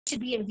should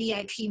be in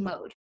VIP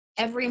mode.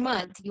 Every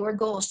month, your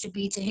goal should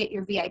be to hit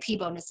your VIP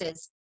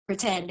bonuses,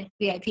 pretend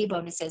VIP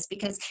bonuses,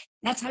 because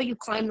that's how you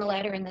climb the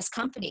ladder in this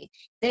company.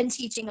 Then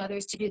teaching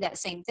others to do that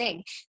same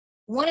thing.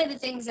 One of the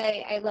things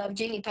I love,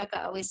 Jamie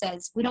Pecca always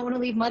says, we don't want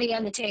to leave money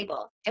on the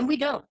table. And we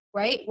don't,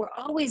 right? We're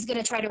always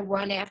going to try to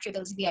run after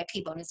those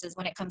VIP bonuses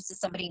when it comes to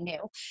somebody new.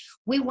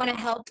 We want to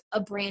help a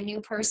brand new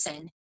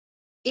person,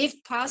 if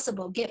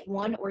possible, get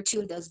 1 or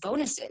 2 of those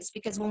bonuses,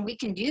 because when we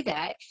can do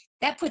that,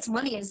 that puts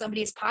money in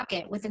somebody's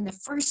pocket within the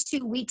first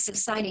 2 weeks of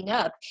signing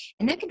up.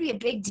 And that can be a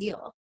big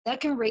deal.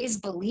 That can raise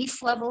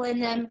belief level in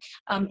them.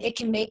 It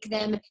can make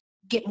them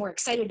get more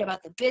excited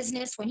about the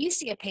business. When you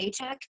see a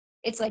paycheck,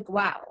 it's like,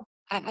 wow,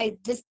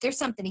 there's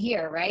something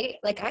here, right?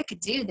 Like, I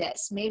could do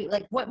this. Maybe,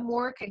 like, what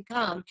more could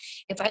come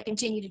if I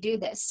continue to do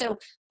this? So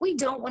we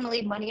don't want to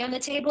leave money on the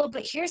table,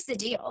 but here's the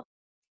deal.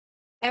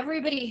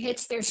 Everybody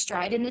hits their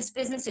stride in this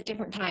business at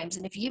different times.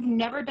 And if you've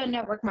never done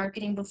network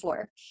marketing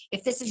before,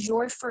 if this is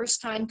your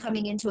first time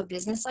coming into a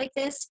business like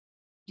this,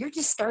 you're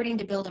just starting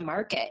to build a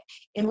market.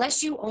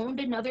 Unless you owned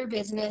another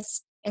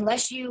business,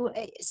 unless you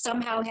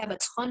somehow have a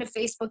ton of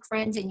Facebook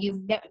friends and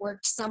you've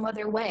networked some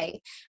other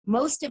way,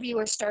 most of you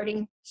are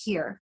starting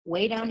here,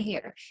 way down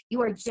here.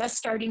 You are just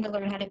starting to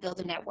learn how to build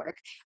a network.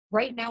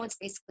 Right now, it's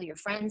basically your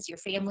friends, your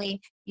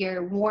family,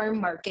 your warm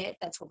market.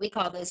 That's what we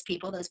call those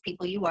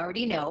people you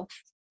already know.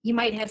 You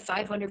might have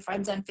 500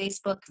 friends on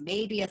Facebook,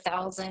 maybe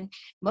 1,000.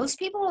 Most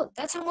people,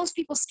 that's how most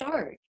people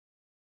start.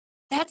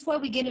 That's why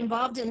we get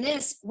involved in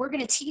this. We're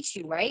going to teach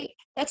you, right?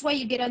 That's why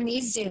you get on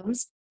these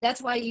Zooms.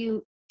 That's why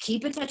you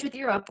keep in touch with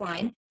your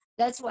upline.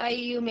 That's why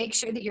you make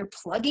sure that you're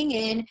plugging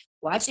in,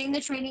 watching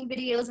the training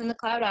videos in the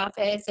cloud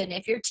office. And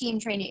if your team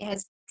training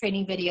has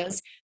training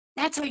videos,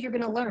 that's how you're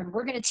going to learn.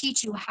 We're going to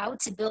teach you how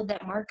to build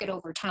that market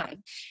over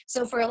time.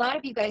 So for a lot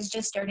of you guys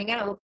just starting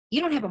out,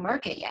 you don't have a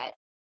market yet.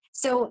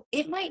 So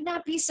it might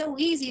not be so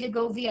easy to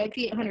go VIP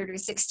 800 or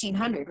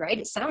 1,600, right?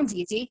 It sounds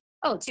easy.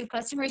 Oh, 2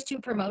 customers, 2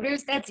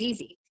 promoters, that's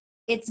easy.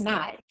 It's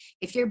not.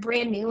 If you're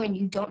brand new and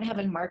you don't have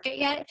a market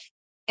yet,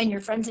 and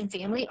your friends and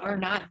family are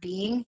not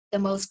being the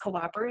most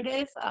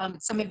cooperative,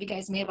 some of you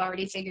guys may have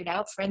already figured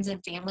out friends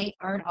and family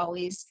aren't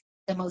always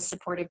the most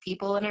supportive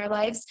people in our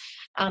lives.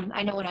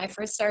 I know when I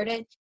first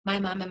started, my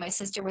mom and my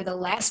sister were the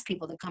last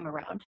people to come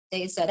around.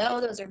 They said,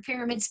 oh, those are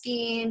pyramid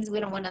schemes.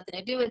 We don't want nothing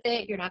to do with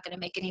it. You're not going to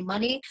make any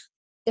money.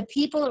 The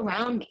people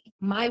around me,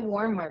 my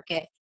warm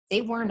market,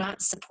 they were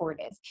not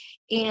supportive.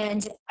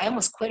 And I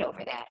almost quit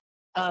over that.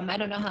 I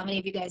don't know how many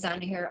of you guys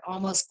on here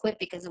almost quit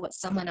because of what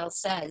someone else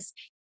says.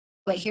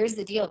 But here's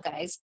the deal,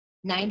 guys.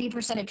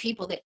 90% of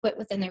people that quit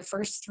within their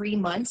first 3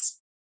 months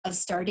of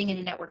starting in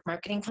a network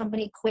marketing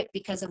company quit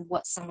because of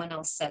what someone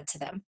else said to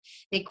them.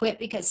 They quit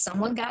because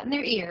someone got in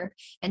their ear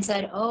and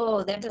said,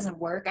 oh, that doesn't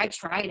work. I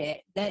tried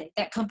it.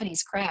 That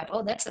company's crap.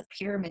 Oh, that's a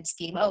pyramid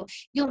scheme. Oh,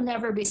 you'll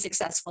never be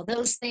successful.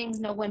 Those things,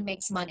 no one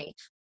makes money.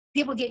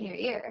 People get in your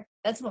ear.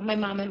 That's what my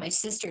mom and my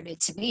sister did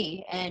to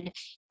me. And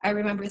I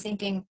remember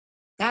thinking,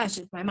 gosh,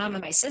 if my mom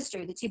and my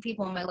sister, the 2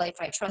 people in my life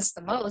I trust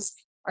the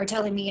most, are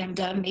telling me I'm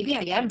dumb, maybe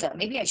I am dumb.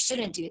 Maybe I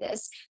shouldn't do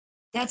this.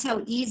 That's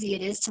how easy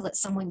it is to let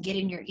someone get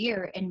in your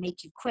ear and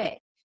make you quit.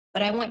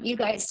 But I want you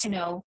guys to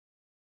know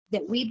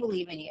that we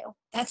believe in you.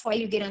 That's why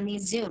you get on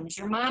these Zooms.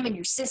 Your mom and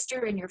your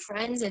sister and your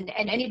friends and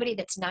anybody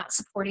that's not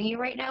supporting you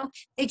right now,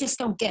 they just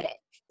don't get it.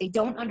 They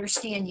don't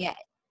understand yet.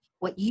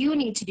 What you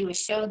need to do is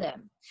show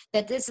them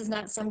that this is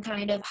not some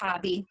kind of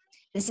hobby.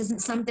 This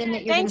isn't something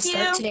that you're going to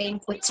start today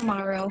and quit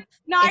tomorrow.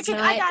 No, it's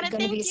I got it.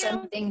 going to be you.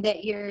 something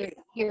that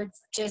you're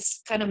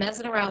just kind of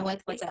messing around with.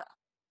 What's up?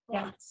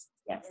 Yes.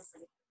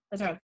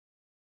 What's wrong?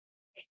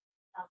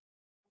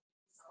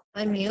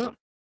 Unmute.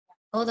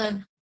 Hold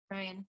on,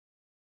 Brian.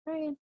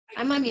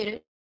 I'm unmuted.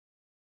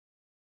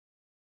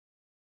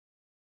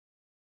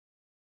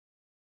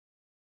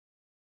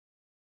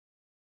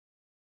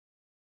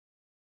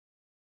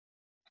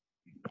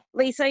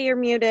 Lisa, you're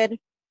muted.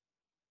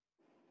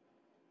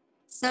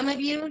 Some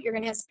of you, you're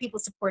going to have people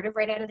supportive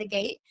right out of the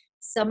gate.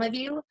 Some of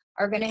you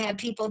are going to have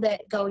people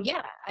that go,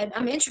 yeah,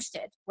 I'm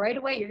interested. Right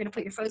away, you're going to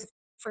put your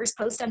first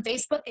post on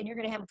Facebook, and you're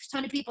going to have a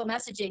ton of people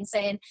messaging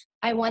saying,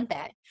 I want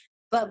that.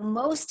 But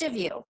most of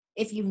you,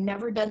 if you've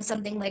never done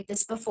something like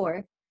this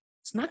before,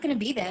 it's not going to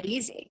be that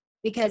easy,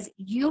 because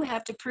you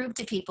have to prove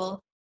to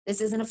people this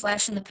isn't a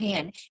flash in the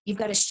pan. You've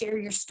got to share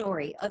your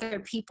story, other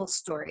people's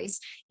stories,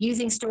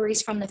 using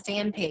stories from the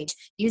fan page,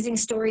 using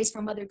stories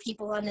from other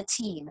people on the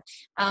team,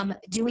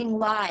 doing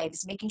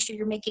lives, making sure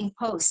you're making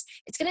posts.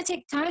 It's going to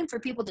take time for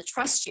people to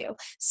trust you.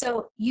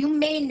 So you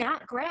may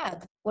not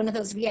grab one of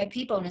those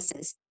VIP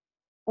bonuses,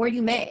 or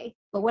you may.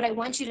 But what I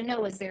want you to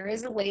know is there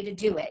is a way to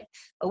do it,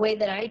 a way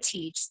that I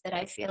teach that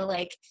I feel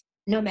like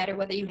no matter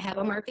whether you have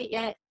a market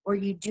yet or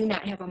you do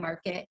not have a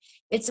market,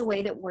 it's a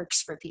way that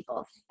works for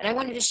people. And I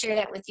wanted to share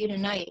that with you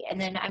tonight. And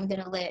then I'm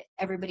going to let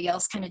everybody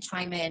else kind of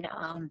chime in.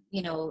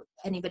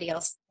 Anybody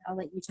else, I'll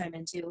let you chime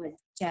in too, and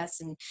Jess.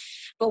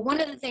 But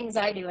one of the things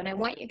I do, and I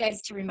want you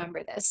guys to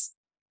remember this,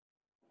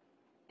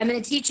 I'm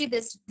going to teach you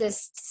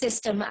this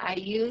system I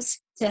use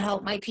to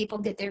help my people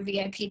get their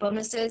VIP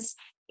bonuses.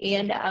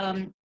 And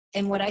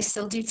and what I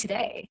still do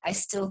today. I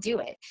still do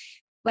it.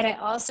 But I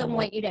also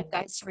want you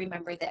guys to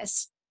remember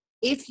this.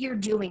 If you're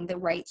doing the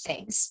right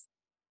things,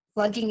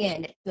 plugging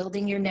in,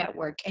 building your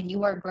network, and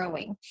you are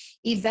growing,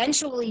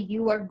 eventually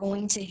you are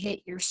going to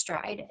hit your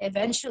stride.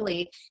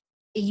 Eventually,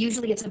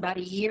 usually it's about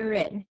a year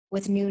in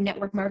with new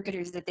network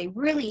marketers that they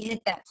really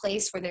hit that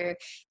place where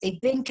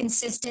they've been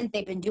consistent,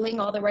 they've been doing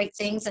all the right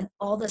things, and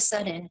all of a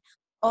sudden,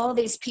 all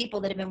these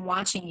people that have been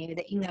watching you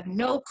that you have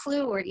no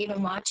clue or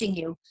even watching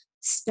you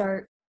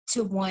start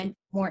to want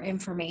more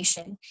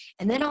information.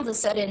 And then all of a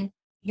sudden,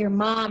 your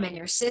mom and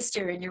your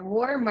sister and your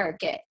warm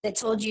market that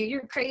told you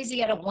you're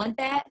crazy, I don't want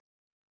that,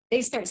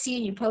 they start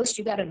seeing you post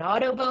you got an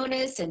auto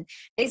bonus, and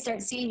they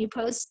start seeing you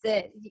post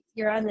that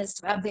you're on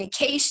this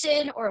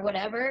vacation or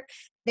whatever.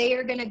 They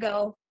are going to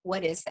go,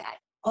 what is that?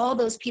 All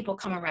those people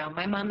come around.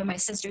 My mom and my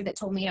sister that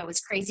told me I was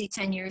crazy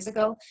 10 years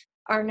ago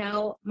are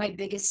now my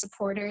biggest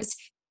supporters.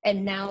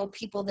 And now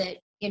people that,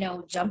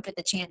 jump at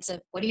the chance of,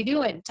 what are you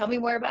doing? Tell me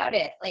more about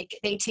it. Like,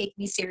 they take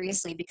me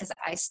seriously because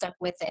I stuck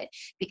with it,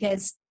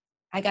 because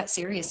I got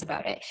serious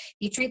about it. If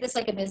you treat this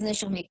like a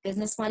business, you'll make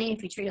business money.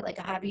 If you treat it like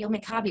a hobby, you'll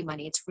make hobby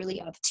money. It's really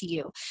up to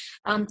you.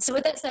 So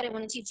with that said, I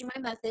want to teach you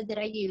my method that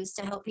I use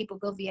to help people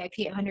go VIP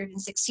at 100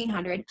 and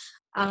 1600.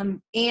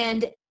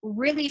 And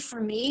really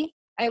for me,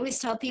 I always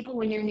tell people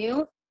when you're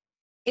new,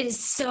 it is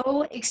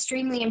so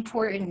extremely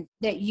important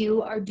that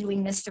you are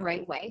doing this the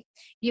right way.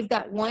 You've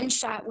got one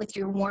shot with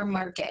your warm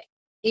market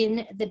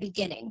in the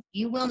beginning.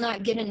 You will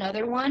not get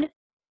another one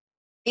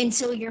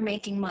until you're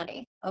making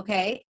money,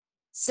 okay?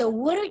 So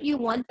wouldn't you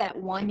want that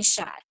one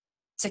shot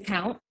to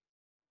count?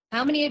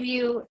 How many of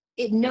you,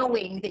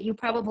 knowing that you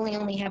probably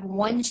only have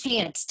one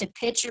chance to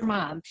pitch your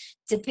mom,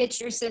 to pitch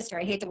your sister,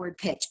 I hate the word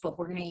pitch, but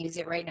we're going to use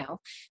it right now,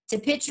 to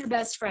pitch your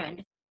best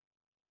friend,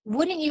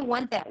 wouldn't you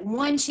want that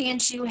one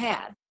chance you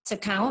have to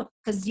count?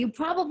 Because you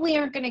probably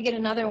aren't going to get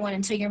another one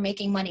until you're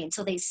making money,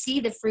 until they see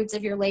the fruits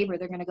of your labor.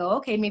 They're going to go,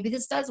 okay, maybe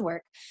this does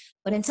work.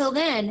 But until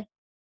then,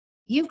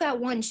 you've got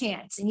one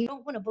chance and you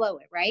don't want to blow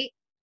it, right?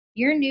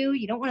 You're new.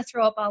 You don't want to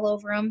throw up all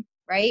over them,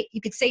 right?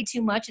 You could say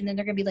too much and then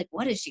they're going to be like,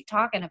 what is she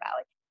talking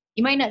about?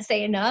 You might not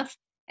say enough.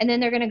 And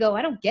then they're going to go,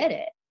 I don't get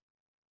it.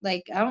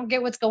 Like, I don't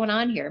get what's going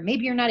on here.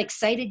 Maybe you're not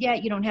excited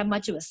yet. You don't have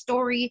much of a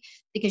story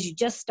because you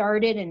just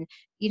started and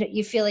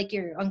you feel like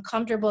you're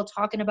uncomfortable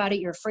talking about it.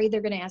 You're afraid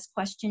they're going to ask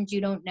questions you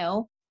don't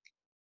know.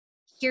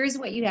 Here's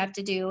what you have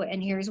to do.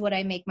 And here's what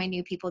I make my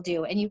new people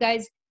do. And you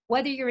guys,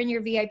 whether you're in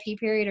your VIP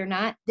period or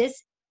not,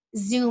 this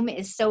Zoom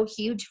is so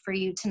huge for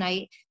you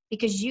tonight,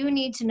 because you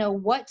need to know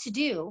what to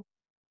do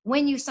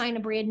when you sign a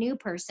brand new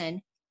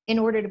person in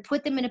order to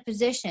put them in a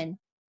position,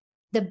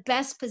 the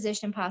best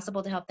position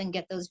possible, to help them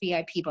get those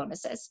VIP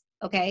bonuses.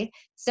 Okay.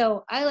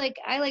 So I like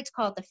to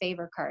call it the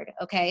favor card.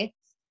 Okay.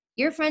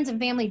 Your friends and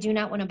family do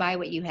not want to buy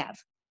what you have.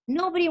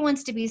 Nobody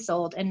wants to be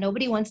sold and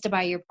nobody wants to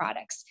buy your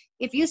products.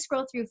 If you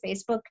scroll through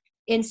Facebook,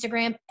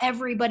 Instagram,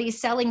 everybody's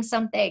selling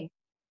something.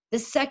 The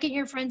second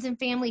your friends and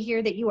family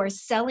hear that you are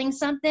selling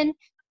something,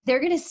 they're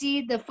going to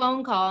see the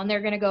phone call and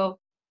they're going to go,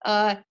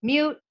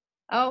 mute.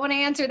 I don't want to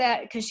answer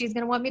that because she's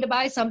going to want me to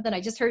buy something.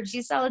 I just heard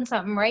she's selling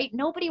something, right?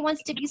 Nobody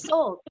wants to be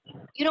sold.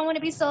 You don't want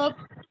to be sold.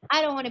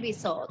 I don't want to be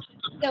sold.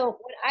 So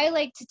what I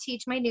like to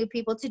teach my new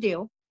people to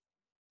do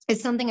is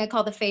something I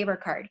call the favor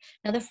card.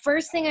 Now, the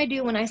first thing I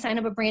do when I sign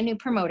up a brand new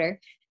promoter,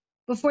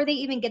 before they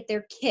even get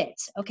their kit,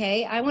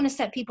 okay, I want to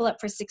set people up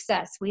for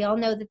success. We all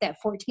know that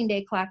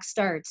 14-day clock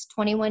starts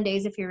 21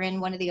 days if you're in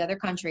one of the other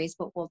countries,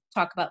 but we'll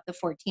talk about the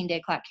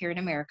 14-day clock here in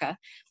America.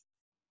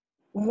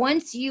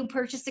 Once you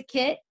purchase a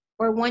kit,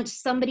 or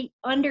once somebody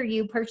under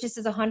you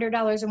purchases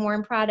 $100 or more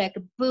in product,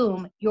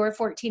 boom, your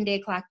 14-day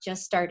clock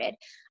just started.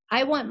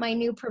 I want my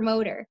new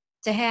promoter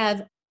to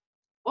have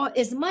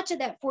as much of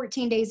that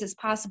 14 days as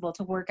possible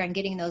to work on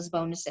getting those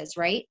bonuses,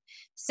 right?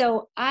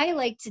 So I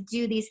like to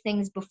do these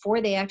things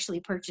before they actually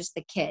purchase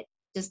the kit.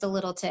 Just a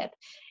little tip.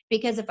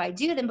 Because if I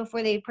do them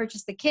before they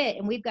purchase the kit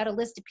and we've got a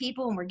list of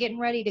people and we're getting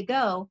ready to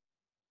go,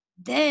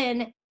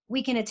 then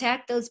we can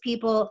attack those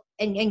people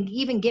and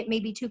even get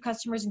maybe 2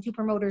 customers and 2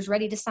 promoters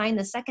ready to sign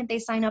the second they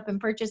sign up and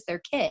purchase their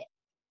kit.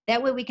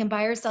 That way we can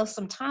buy ourselves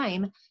some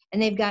time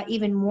and they've got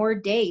even more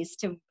days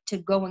to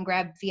go and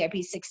grab VIP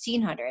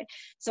 1600.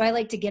 So I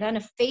like to get on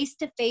a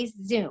face-to-face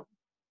Zoom.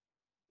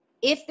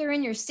 If they're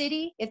in your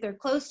city, if they're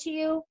close to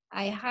you,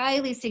 I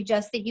highly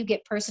suggest that you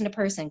get person to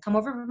person. Come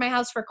over to my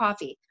house for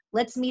coffee.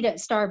 Let's meet at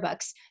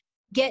Starbucks.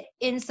 Get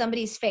in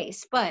somebody's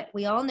face. But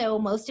we all know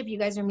most of you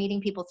guys are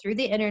meeting people through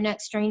the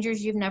internet,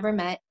 strangers you've never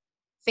met,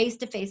 face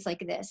to face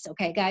like this.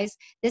 Okay, guys,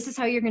 this is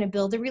how you're going to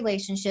build a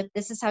relationship.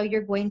 This is how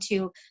you're going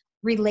to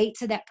relate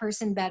to that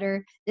person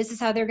better. This is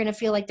how they're going to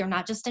feel like they're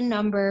not just a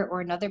number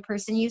or another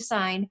person you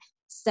sign.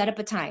 Set up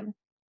a time.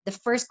 The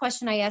first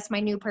question I ask my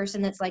new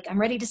person that's like, I'm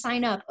ready to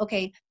sign up.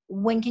 Okay,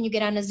 when can you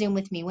get on a Zoom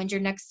with me? When's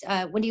your next,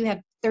 when do you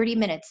have 30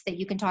 minutes that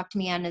you can talk to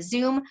me on a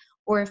Zoom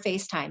or a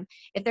FaceTime?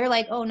 If they're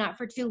like, oh, not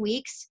for 2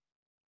 weeks,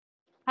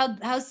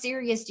 how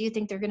serious do you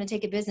think they're going to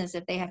take a business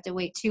if they have to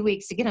wait 2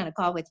 weeks to get on a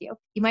call with you?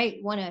 You might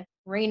want to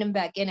rein them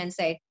back in and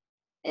say,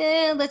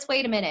 let's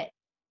wait a minute.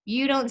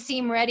 You don't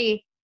seem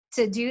ready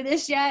to do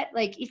this yet.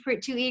 Like, if you're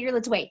too eager,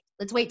 let's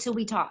wait till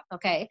we talk.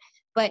 Okay.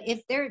 But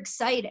if they're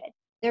excited,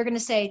 they're going to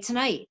say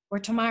tonight or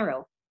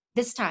tomorrow,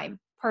 this time.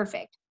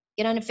 Perfect.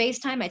 Get on a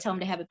FaceTime. I tell them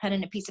to have a pen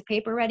and a piece of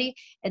paper ready.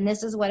 And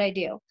this is what I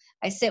do.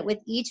 I sit with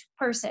each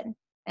person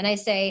and I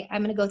say,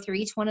 I'm going to go through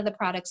each one of the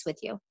products with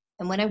you.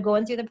 And when I'm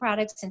going through the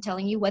products and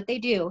telling you what they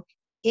do,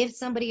 if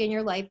somebody in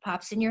your life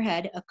pops in your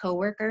head, a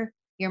coworker,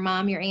 your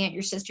mom, your aunt,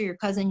 your sister, your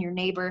cousin, your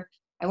neighbor,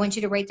 I want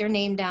you to write their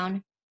name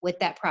down with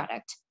that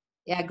product.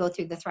 Yeah, go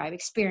through the Thrive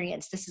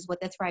Experience. This is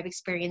what the Thrive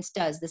Experience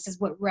does. This is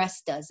what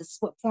Rest does. This is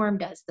what Form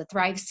does, the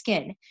Thrive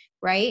Skin,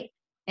 right?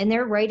 And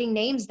they're writing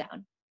names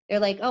down. They're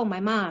like, oh, my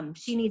mom,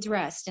 she needs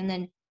rest. And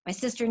then my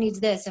sister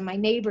needs this. And my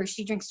neighbor,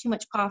 she drinks too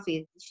much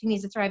coffee. She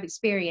needs a Thrive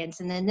Experience.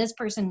 And then this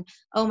person,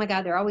 oh my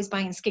God, they're always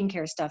buying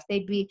skincare stuff.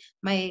 They'd be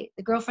the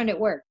girlfriend at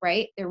work,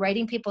 right? They're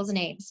writing people's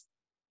names.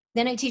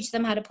 Then I teach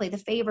them how to play the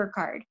favor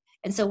card.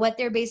 And so what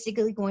they're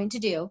basically going to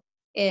do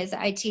is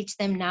I teach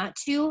them not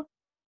to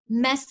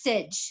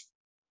message,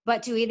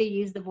 but to either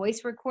use the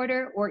voice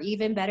recorder or,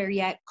 even better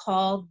yet,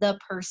 call the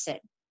person.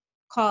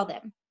 Call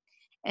them.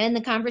 And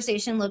the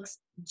conversation looks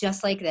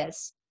just like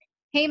this.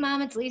 Hey,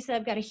 Mom, it's Lisa.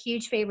 I've got a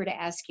huge favor to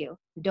ask you.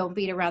 Don't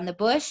beat around the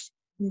bush.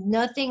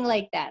 Nothing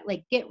like that.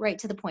 Like, get right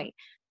to the point.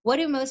 What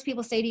do most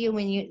people say to you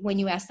when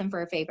you ask them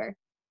for a favor?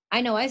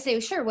 I know I say,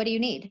 sure, what do you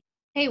need?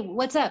 Hey,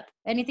 what's up?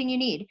 Anything you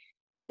need?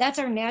 That's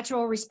our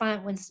natural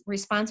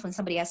response when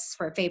somebody asks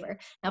for a favor.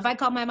 Now, if I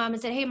call my mom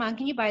and said, hey, Mom,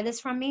 can you buy this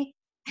from me?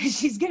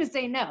 She's going to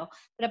say no.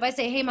 But if I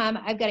say, hey, Mom,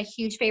 I've got a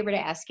huge favor to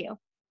ask you.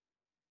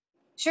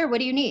 Sure, what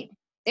do you need?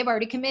 They've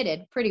already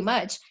committed, pretty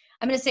much.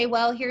 I'm going to say,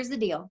 well, here's the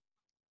deal.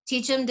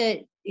 Teach them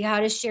how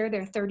to share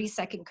their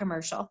 30-second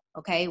commercial.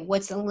 Okay,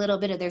 what's a little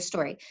bit of their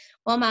story?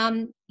 Well,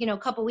 Mom, a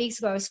couple weeks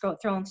ago, I was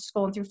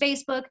scrolling through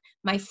Facebook.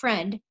 My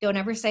friend, don't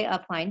ever say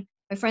upline,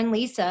 my friend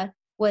Lisa,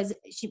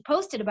 she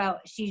posted about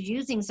she's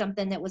using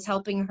something that was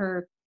helping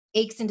her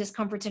aches and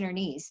discomforts in her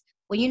knees.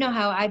 Well, you know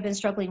how I've been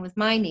struggling with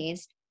my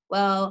knees.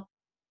 Well,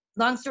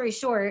 long story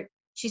short,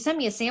 she sent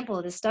me a sample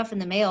of this stuff in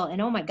the mail,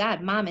 and oh my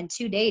God, Mom, in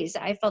 2 days,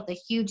 I felt the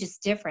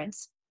hugest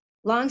difference.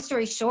 Long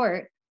story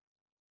short,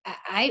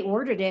 I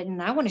ordered it,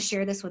 and I want to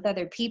share this with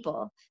other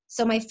people.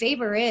 So my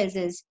favor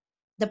is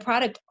the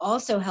product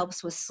also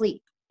helps with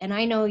sleep. And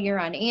I know you're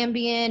on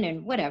Ambien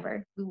and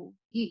whatever.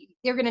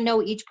 They're going to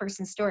know each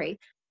person's story.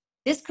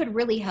 This could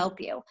really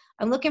help you.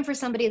 I'm looking for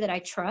somebody that I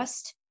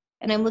trust,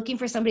 and I'm looking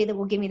for somebody that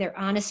will give me their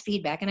honest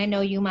feedback. And I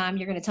know you, Mom,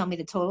 you're going to tell me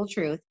the total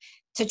truth,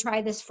 to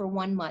try this for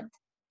 1 month.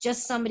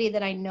 Just somebody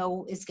that I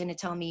know is going to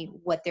tell me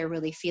what they're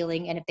really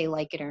feeling and if they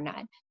like it or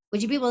not.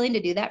 Would you be willing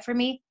to do that for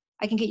me?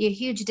 I can get you a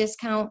huge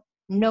discount.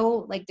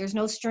 No, like, there's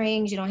no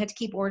strings. You don't have to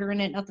keep ordering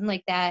it, nothing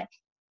like that.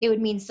 It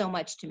would mean so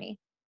much to me.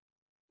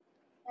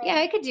 Yeah,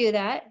 I could do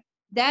that.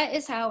 That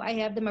is how I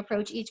have them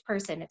approach each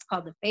person. It's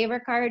called the favor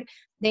card.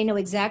 They know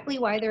exactly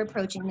why they're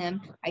approaching them.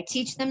 I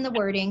teach them the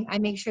wording. I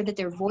make sure that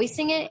they're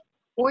voicing it,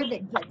 or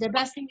the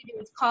best thing to do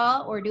is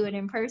call or do it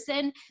in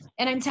person.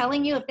 And I'm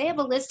telling you, if they have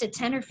a list of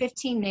 10 or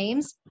 15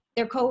 names,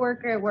 their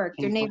coworker at work,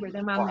 their neighbor,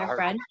 their mom, their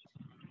friend,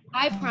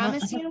 I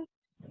promise you,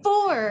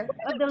 4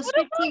 of those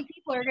 15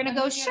 people are going to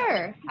go,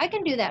 sure, I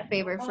can do that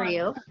favor for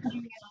you.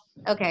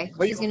 Okay,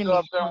 she's going to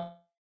mute.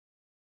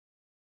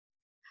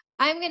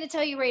 I'm going to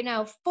tell you right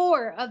now,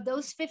 4 of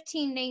those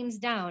 15 names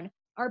down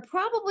are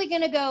probably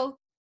going to go,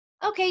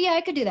 okay, yeah,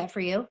 I could do that for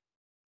you,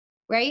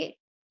 right?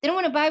 They don't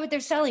want to buy what they're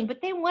selling,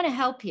 but they want to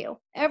help you.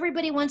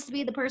 Everybody wants to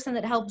be the person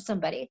that helps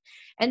somebody.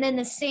 And then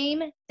the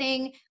same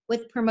thing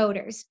with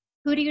promoters.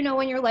 Who do you know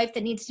in your life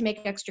that needs to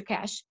make extra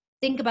cash?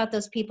 Think about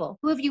those people.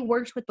 Who have you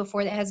worked with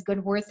before that has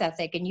good worth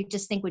ethic and you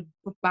just think would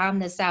bomb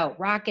this out,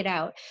 rock it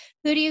out?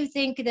 Who do you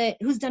think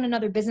who's done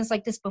another business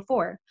like this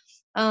before?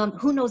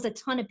 Who knows a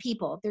ton of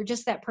people? They're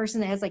just that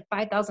person that has like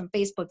 5,000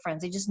 Facebook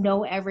friends. They just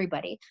know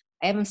everybody.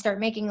 I have them start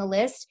making a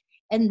list,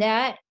 and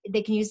that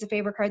they can use the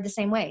favor card the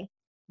same way.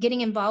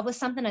 Getting involved with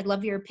something, I'd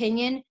love your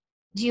opinion.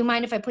 Do you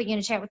mind if I put you in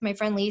a chat with my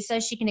friend Lisa?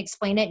 She can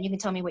explain it and you can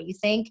tell me what you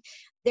think.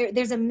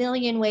 There's a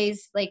million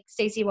ways, like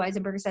Stacey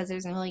Weisenberg says,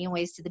 there's a million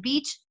ways to the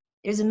beach.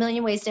 There's a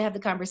million ways to have the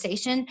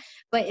conversation,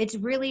 but it's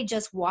really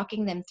just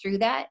walking them through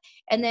that.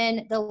 And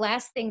then the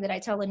last thing that I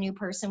tell a new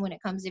person when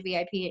it comes to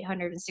VIP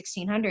 800 and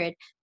 1600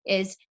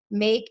 is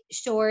make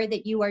sure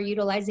that you are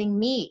utilizing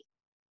me.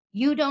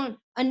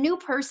 A new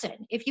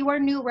person, if you are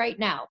new right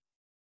now,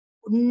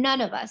 none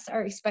of us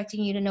are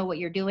expecting you to know what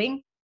you're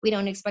doing. We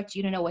don't expect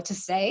you to know what to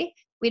say.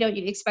 We don't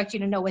expect you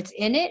to know what's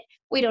in it.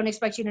 We don't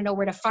expect you to know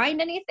where to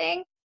find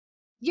anything.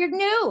 You're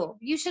new.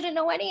 You shouldn't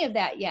know any of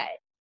that yet.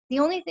 The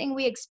only thing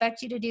we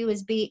expect you to do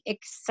is be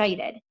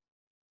excited.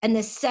 And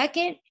the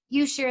second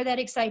you share that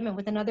excitement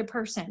with another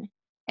person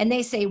and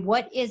they say,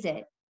 what is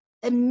it?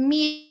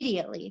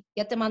 Immediately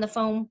get them on the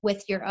phone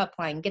with your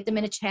upline. Get them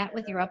in a chat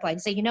with your upline.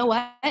 Say, you know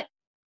what?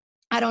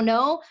 I don't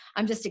know.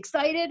 I'm just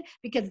excited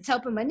because it's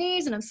helping my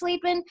knees and I'm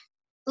sleeping.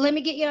 Let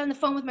me get you on the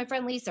phone with my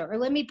friend Lisa, or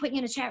let me put you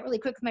in a chat really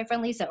quick with my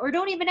friend Lisa, or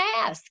don't even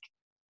ask.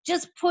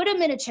 Just put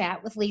them in a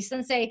chat with Lisa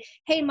and say,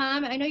 hey,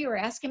 Mom, I know you were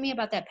asking me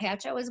about that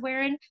patch I was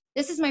wearing.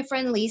 This is my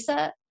friend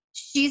Lisa.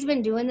 she's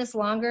been doing this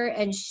longer,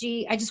 and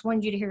I just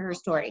wanted you to hear her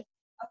story.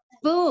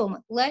 Boom,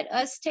 let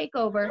us take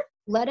over,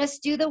 let us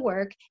do the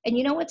work. And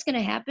you know what's going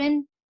to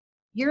happen?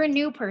 You're a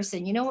new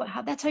person. You know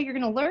how that's how you're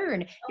going to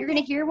learn. You're going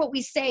to hear what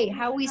we say,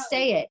 how we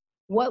say it,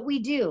 what we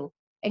do.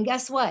 And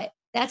guess what?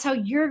 That's how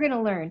you're going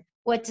to learn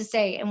what to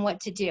say and what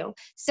to do.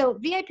 So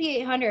VIP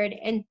 800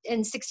 and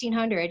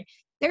 1600,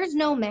 there's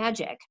no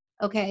magic,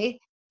 okay?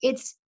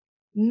 It's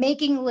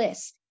making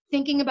lists,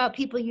 thinking about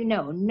people you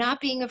know, not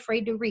being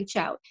afraid to reach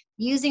out,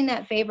 using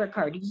that favorite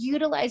card,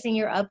 utilizing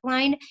your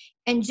upline,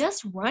 and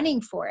just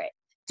running for it.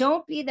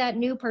 Don't be that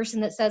new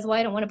person that says, well,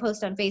 I don't want to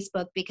post on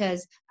Facebook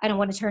because I don't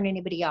want to turn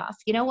anybody off.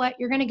 You know what?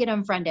 You're going to get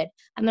unfriended.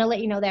 I'm going to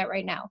let you know that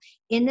right now.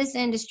 In this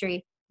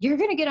industry, you're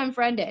going to get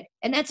unfriended.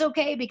 And that's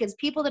okay, because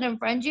people that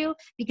unfriend you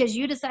because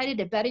you decided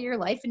to better your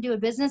life and do a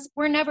business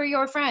were never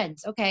your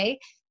friends, okay?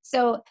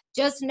 So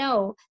just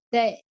know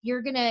that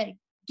you're going to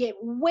get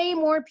way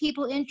more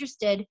people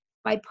interested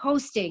by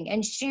posting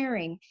and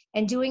sharing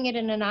and doing it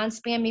in a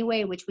non-spammy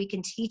way, which we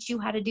can teach you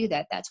how to do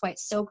that. That's why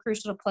it's so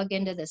crucial to plug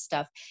into this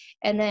stuff.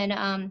 And then,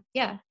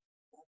 yeah.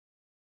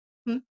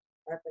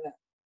 Wrap it up.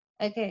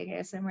 Okay, I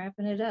guess I'm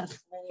wrapping it up.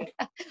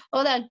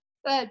 Hold on.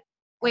 Go ahead.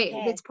 Wait,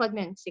 okay. It's plugged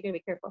in, so you gotta be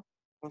careful.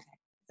 Okay.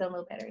 It's on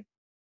low battery.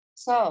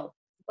 So,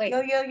 wait.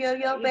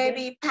 Yo,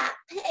 baby. Pop,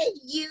 hey,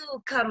 you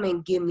come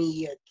and give me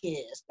your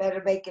kiss.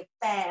 Better make it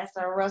fast,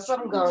 or else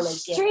I'm gonna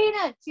get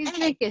Trina, she's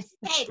drinking.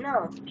 Hey,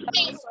 no.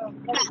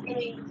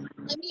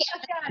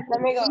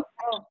 Let me go.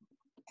 Oh,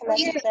 can I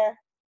sit there?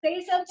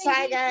 Say something.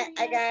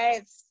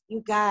 So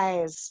you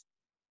guys.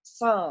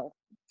 So,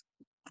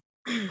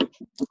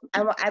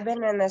 I've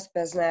been in this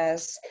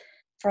business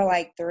for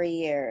like 3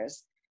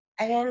 years.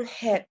 I didn't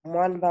hit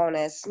one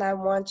bonus, and I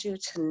want you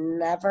to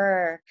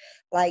never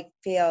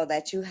feel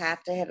that you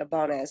have to hit a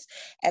bonus,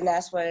 and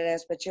that's what it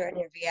is. But you're in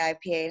your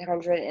VIP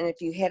 800, and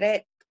if you hit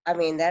it, I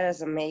mean, that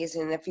is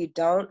amazing. If you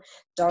don't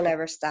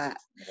ever stop.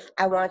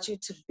 I want you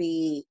to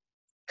be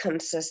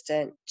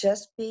consistent.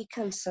 Just be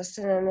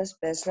consistent in this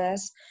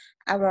business.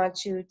 I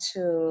want you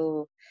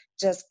to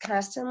just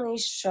constantly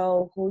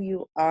show who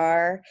you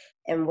are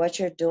and what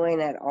you're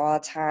doing at all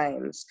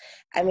times.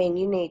 I mean,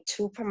 you need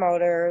 2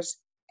 promoters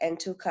and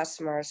 2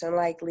 customers. And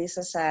like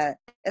Lisa said,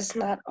 it's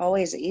not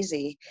always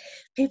easy.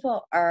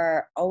 People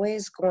are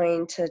always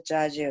going to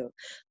judge you.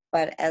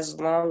 But as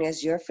long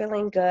as you're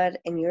feeling good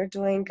and you're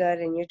doing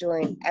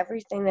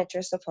everything that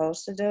you're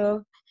supposed to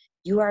do,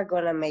 you are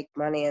going to make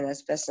money in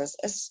this business.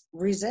 It's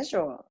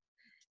residual.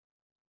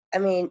 I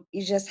mean,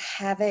 you just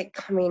have it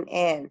coming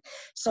in.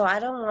 So I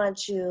don't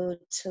want you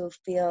to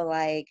feel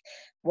like,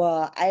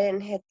 well, I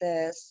didn't hit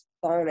this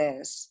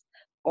bonus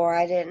or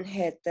I didn't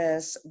hit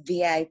this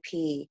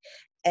VIP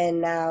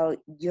and now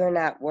you're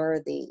not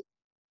worthy.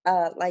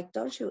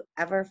 Don't you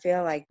ever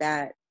feel like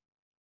that.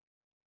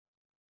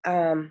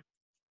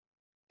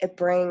 It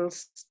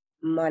brings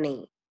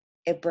money.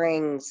 It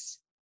brings,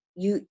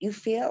 you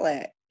feel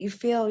it. You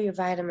feel your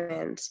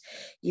vitamins.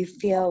 You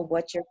feel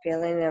what you're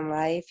feeling in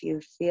life. You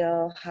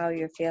feel how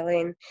you're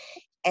feeling,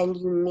 and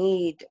you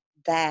need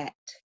that.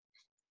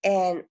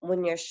 And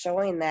when you're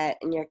showing that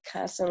and you're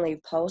constantly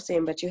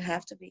posting, but you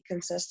have to be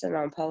consistent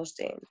on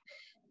posting.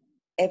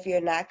 If you're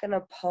not going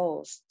to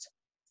post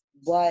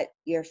what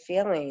you're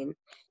feeling,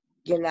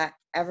 you're not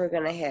ever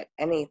going to hit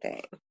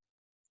anything.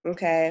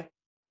 Okay?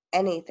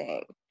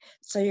 Anything.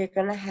 So you're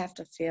going to have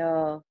to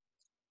feel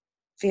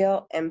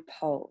and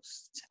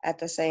post at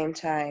the same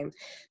time.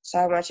 So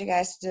I want you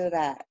guys to do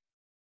that.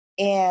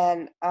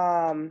 And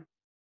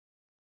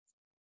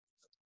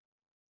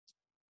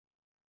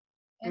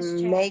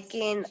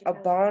making a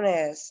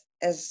bonus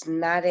is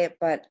not it,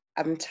 but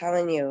I'm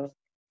telling you,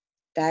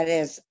 that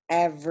is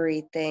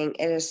everything.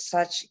 It is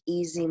such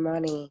easy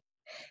money.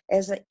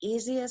 It's the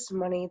easiest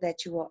money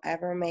that you will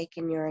ever make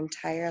in your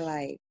entire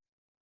life.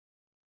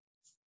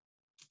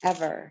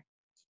 Ever.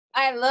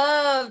 I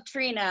love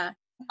Trina.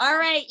 All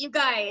right, you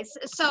guys.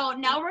 So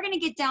now we're going to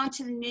get down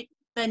to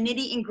the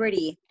nitty and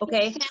gritty.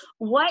 Okay.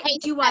 What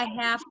do I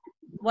have?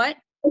 What?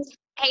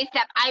 Hey,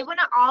 Steph, I want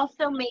to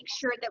also make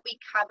sure that we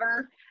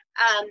cover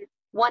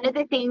one of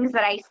the things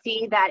that I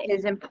see that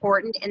is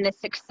important in the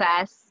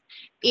success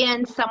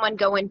in someone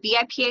going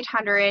VIP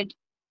 800,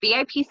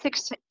 VIP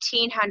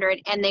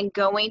 1600, and then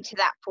going to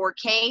that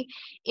 4K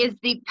is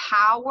the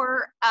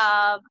power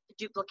of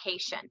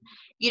duplication.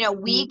 You know,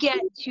 we get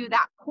to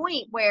that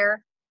point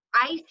where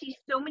I see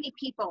so many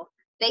people,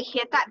 they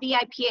hit that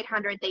VIP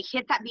 800, they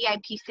hit that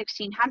VIP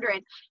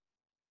 1600,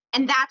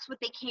 and that's what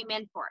they came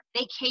in for.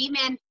 They came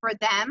in for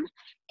them,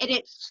 and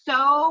it's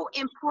so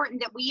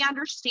important that we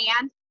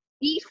understand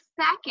the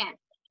second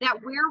that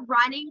we're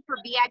running for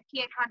VIP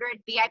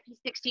 800, VIP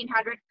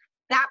 1600,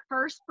 that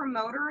first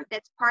promoter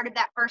that's part of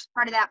that first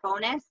part of that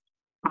bonus,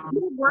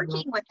 we're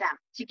working with them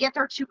to get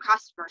their 2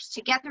 customers,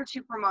 to get their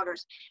 2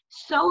 promoters,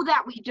 so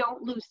that we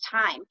don't lose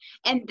time.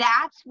 And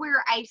that's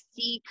where I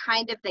see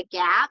kind of the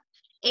gap.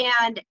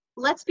 And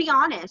let's be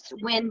honest,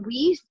 when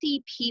we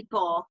see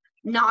people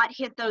not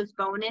hit those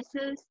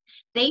bonuses,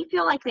 they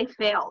feel like they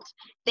failed.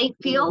 They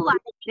feel like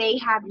they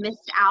have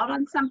missed out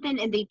on something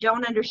and they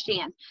don't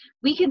understand.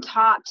 We can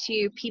talk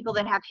to people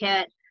that have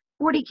hit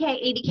 40K,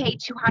 80K,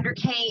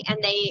 200K, and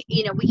they,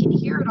 you know, we can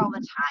hear it all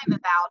the time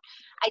about,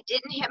 I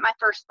didn't hit my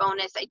first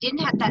bonus, I didn't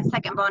hit that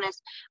second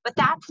bonus, but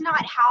that's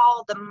not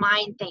how the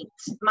mind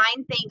thinks.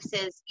 Mind thinks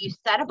is, you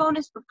set a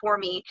bonus before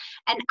me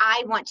and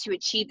I want to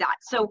achieve that.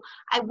 So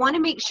I want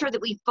to make sure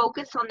that we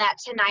focus on that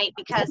tonight,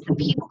 because the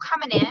people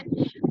coming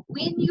in,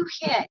 when you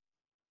hit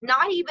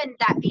not even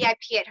that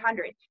VIP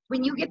 800,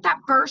 when you get that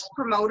first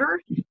promoter,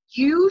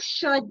 you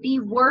should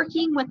be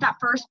working with that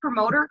first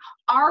promoter,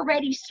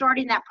 already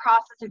starting that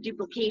process of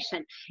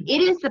duplication. It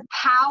is the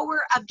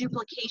power of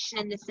duplication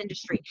in this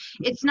industry.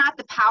 It's not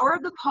the power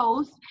of the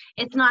post.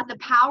 It's not the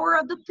power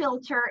of the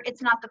filter.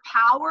 It's not the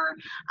power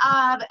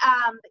of,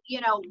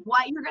 you know,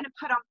 what you're going to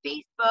put on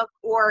Facebook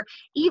or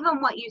even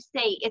what you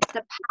say. It's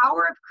the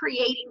power of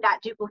creating that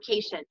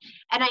duplication.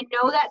 And I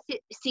know that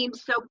it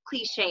seems so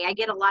cliche. I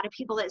get a lot of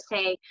people that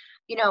say,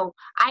 you know,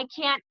 I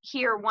can't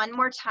hear one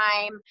more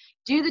time,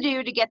 do the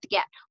do to get the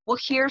get. Well,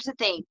 here's the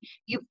thing.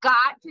 You've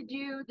got to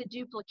do the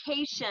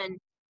duplication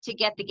to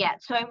get the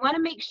get. So I want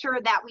to make sure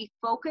that we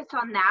focus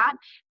on that,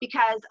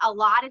 because a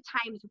lot of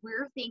times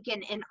we're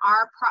thinking in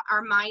our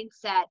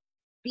mindset,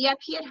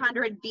 VIP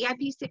 800,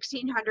 VIP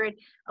 1600,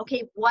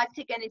 okay, what's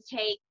it going to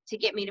take to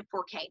get me to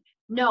 4K?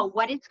 No,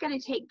 what it's going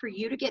to take for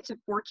you to get to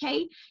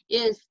 4K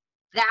is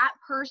that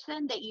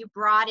person that you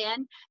brought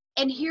in.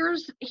 And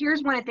here's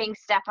one of the things,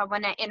 Steph, I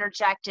want to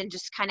interject and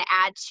just kind of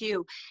add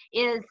to,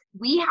 is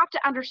we have to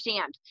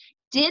understand,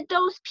 did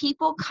those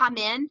people come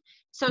in?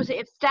 So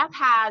if Steph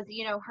has,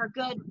 you know, her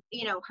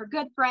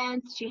good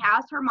friends, she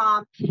has her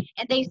mom,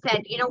 and they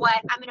said, you know what,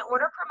 I'm going to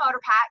order a promoter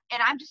pack,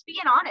 and I'm just being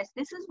honest,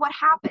 this is what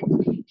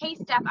happened. Hey,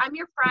 Steph, I'm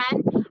your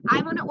friend.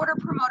 I'm going to order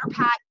a promoter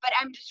pack, but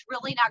I'm just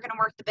really not going to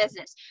work the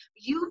business.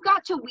 You've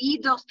got to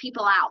weed those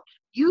people out.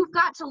 You've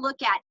got to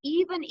look at,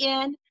 even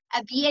in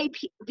a VIP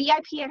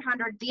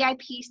 800,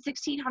 VIP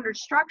 1600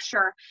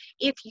 structure,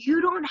 if you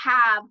don't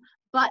have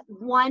but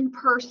one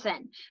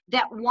person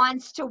that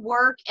wants to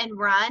work and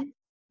run,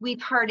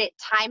 we've heard it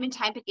time and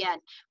time again,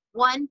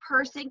 one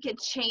person can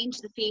change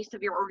the face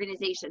of your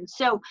organization.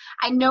 So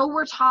I know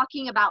we're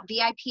talking about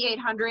VIP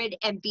 800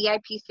 and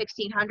VIP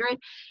 1600, and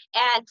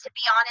to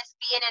be honest,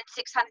 being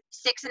in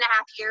 6.5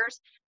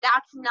 years,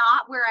 that's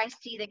not where I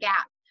see the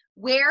gap.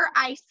 Where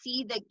I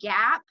see the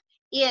gap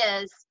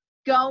is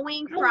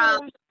going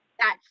from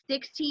that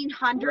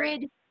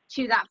 1600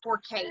 to that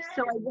 4K.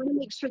 So I want to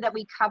make sure that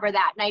we cover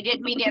that. And I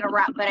didn't mean to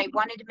interrupt, but I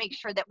wanted to make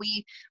sure that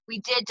we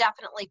did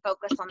definitely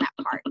focus on that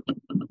part.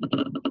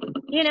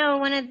 You know,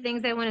 one of the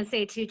things I want to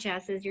say too,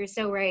 Chas, is you're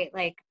so right.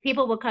 Like,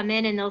 people will come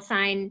in and they'll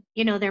sign,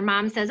 you know, their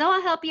mom says, oh,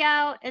 I'll help you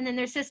out. And then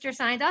their sister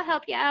signs, I'll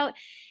help you out.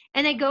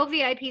 And they go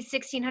VIP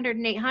 1600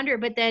 and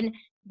 800, but then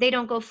they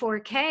don't go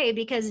 4K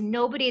because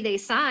nobody they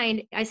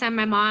signed, I signed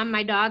my mom,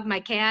 my dog,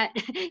 my cat,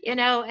 you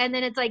know, and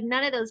then it's like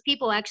none of those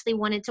people actually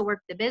wanted to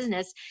work the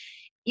business.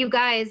 You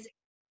guys,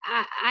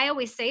 I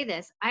always say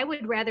this, I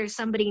would rather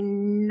somebody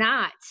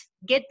not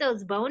get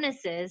those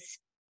bonuses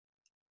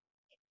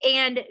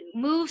and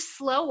move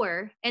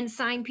slower and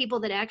sign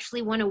people that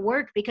actually want to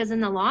work, because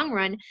in the long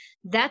run,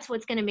 that's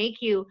what's going to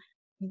make you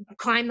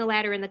climb the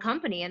ladder in the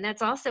company. And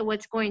that's also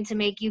what's going to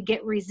make you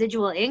get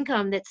residual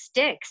income that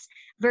sticks,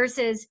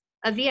 versus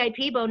a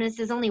VIP bonus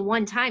is only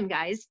one time,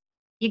 guys.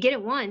 You get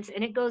it once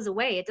and it goes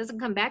away. It doesn't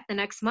come back the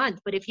next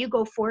month. But if you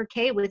go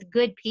 4K with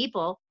good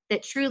people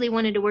that truly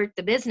wanted to work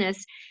the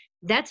business,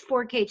 that's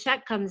 4K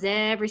check comes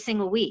every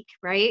single week,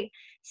 right?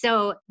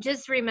 So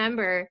just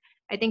remember,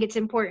 I think it's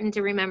important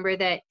to remember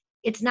that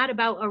it's not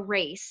about a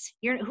race.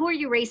 Who are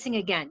you racing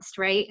against,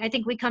 right? I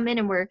think we come in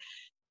and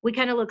we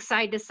kind of look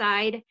side to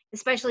side,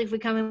 especially if we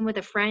come in with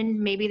a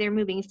friend, maybe they're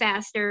moving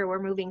faster or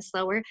we're moving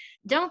slower.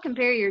 Don't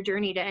compare your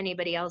journey to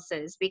anybody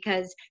else's,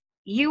 because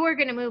you are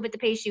going to move at the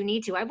pace you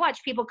need to. I've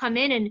watched people come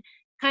in and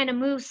kind of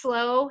move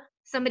slow.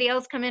 Somebody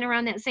else come in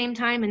around that same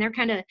time and they're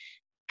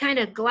kind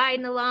of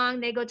gliding along.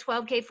 They go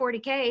 12K,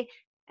 40K.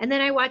 And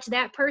then I watch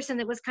that person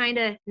that was kind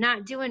of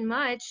not doing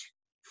much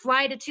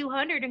fly to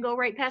 200 and go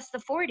right past the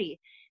 40,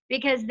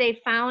 because they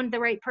found the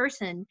right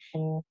person.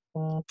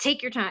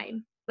 Take your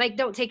time. Like,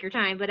 don't take your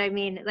time, but I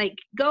mean, like,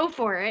 go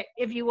for it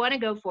if you want to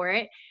go for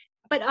it.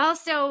 But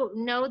also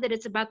know that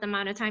it's about the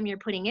amount of time you're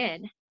putting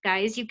in.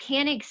 Guys, you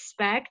can't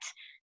expect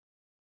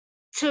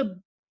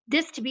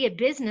this to be a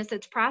business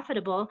that's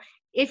profitable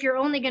if you're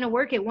only going to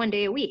work it one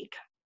day a week.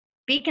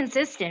 Be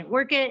consistent.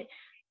 Work it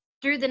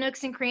through the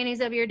nooks and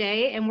crannies of your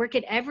day, and work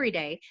it every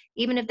day,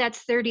 even if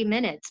that's 30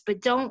 minutes.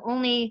 But don't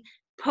only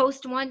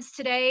post once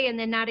today and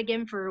then not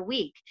again for a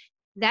week.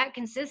 That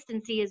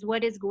consistency is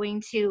what is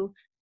going to,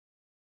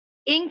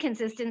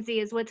 inconsistency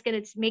is what's going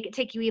to make it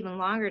take you even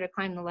longer to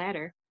climb the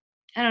ladder.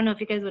 I don't know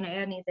if you guys want to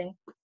add anything.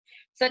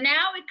 So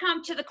now we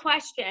come to the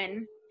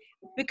question.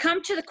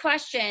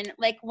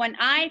 Like, when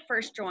I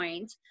first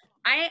joined,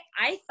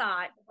 I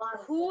thought,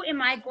 who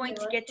am I going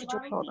to get to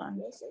join? Hold on.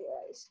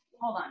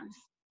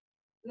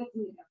 Here,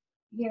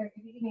 if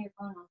you give me your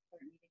phone, I'll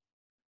start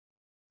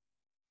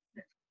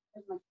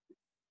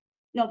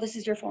No, this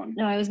is your phone.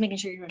 No, I was making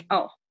sure you were.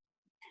 Oh.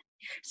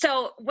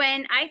 So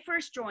when I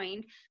first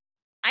joined,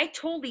 I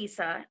told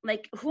Lisa,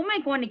 like, who am I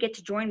going to get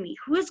to join me?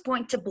 Who is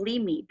going to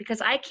believe me?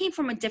 Because I came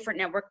from a different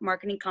network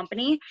marketing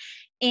company,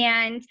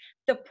 and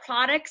the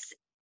products,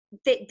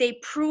 they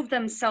prove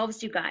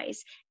themselves, you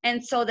guys.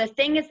 And so the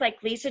thing is,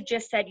 like Lisa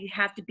just said, you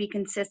have to be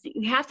consistent.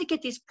 You have to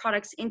get these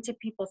products into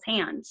people's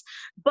hands.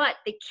 But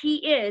the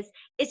key is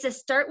to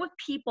start with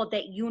people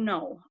that you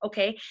know,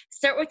 okay?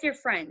 Start with your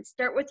friends,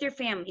 start with your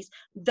families,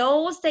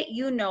 those that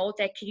you know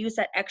that could use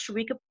that extra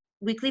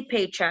weekly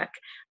paycheck,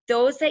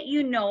 those that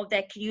you know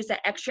that could use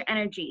that extra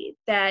energy,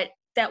 that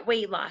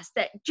weight loss,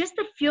 that just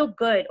to feel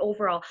good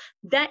overall,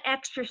 that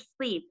extra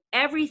sleep,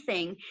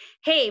 everything.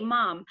 Hey,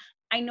 mom,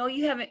 I know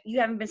you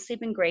haven't been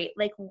sleeping great.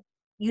 Like,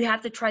 you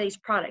have to try these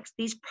products.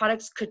 These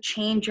products could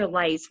change your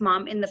lives,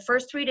 mom. In the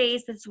first 3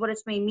 days, this is what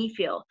it's made me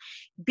feel.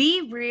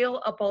 Be real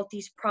about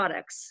these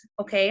products,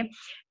 okay?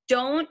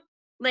 Don't,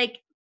 like,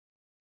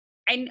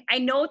 I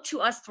know to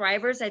us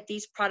thrivers that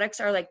these products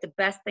are like the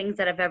best things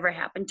that have ever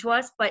happened to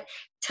us, but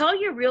tell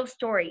your real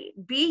story.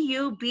 Be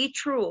you, be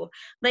true.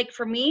 Like,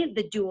 for me,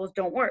 the duals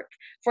don't work.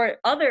 For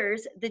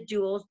others, the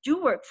duals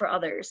do work for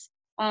others.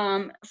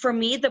 For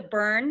me, the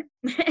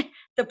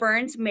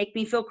burns make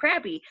me feel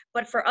crabby,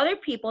 but for other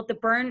people, the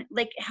burn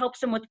like helps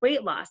them with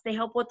weight loss. They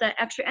help with the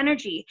extra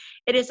energy.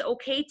 It is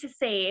okay to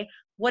say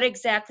what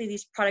exactly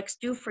these products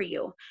do for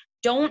you.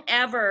 Don't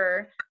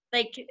ever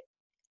like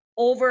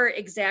over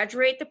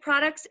exaggerate the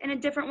products in a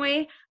different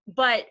way,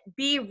 but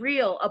be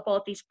real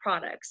about these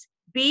products.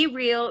 Be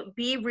real,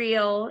 be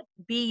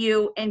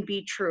you, and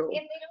be true.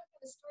 If they don't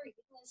have a story,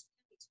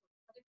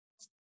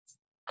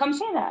 Come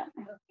say that.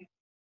 okay.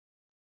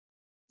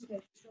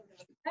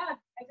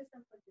 I just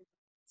unplugged it.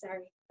 Sorry,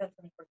 that's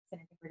when I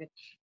think we're good.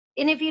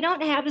 And if you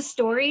don't have a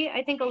story,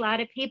 I think a lot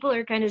of people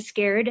are kind of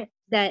scared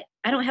that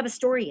I don't have a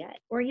story yet,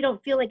 or you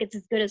don't feel like it's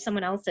as good as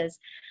someone else's.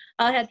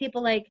 I'll have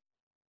people like,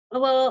 oh,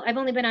 well, I've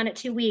only been on it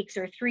 2 weeks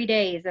or 3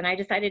 days, and I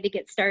decided to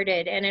get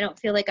started, and I don't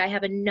feel like I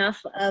have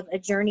enough of a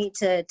journey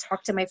to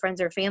talk to my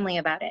friends or family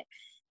about it.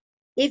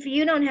 If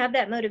you don't have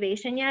that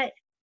motivation yet,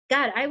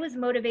 God, I was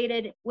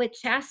motivated with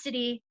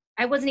Chastity.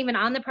 I wasn't even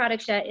on the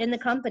product yet in the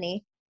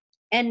company.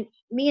 And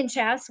me and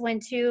Chas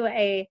went to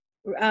a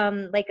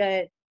like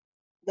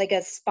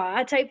a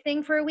spa type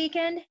thing for a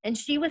weekend, and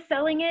she was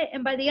selling it.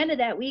 And by the end of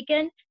that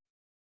weekend,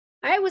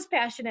 I was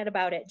passionate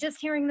about it. Just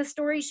hearing the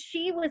stories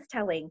she was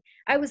telling,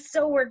 I was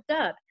so worked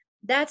up.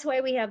 That's why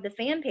we have the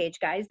fan page,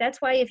 guys.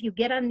 That's why if you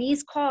get on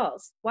these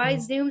calls, why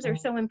Zooms are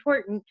so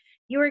important,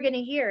 you are going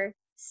to hear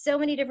so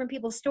many different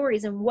people's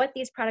stories and what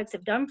these products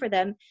have done for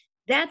them.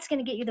 That's going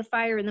to get you the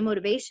fire and the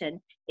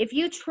motivation. If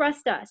you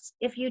trust us,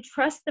 if you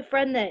trust the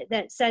friend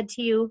that said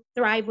to you,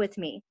 thrive with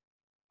me,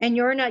 and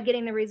you're not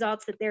getting the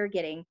results that they're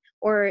getting,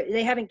 or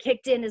they haven't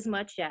kicked in as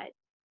much yet,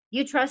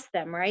 you trust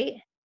them, right?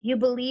 You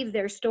believe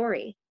their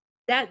story.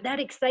 That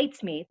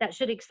excites me. That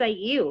should excite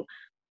you.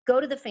 Go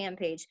to the fan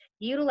page,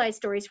 utilize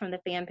stories from the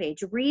fan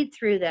page, read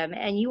through them,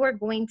 and you are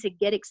going to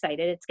get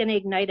excited. It's going to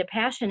ignite a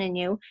passion in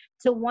you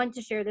to want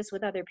to share this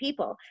with other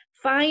people.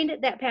 Find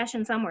that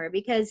passion somewhere,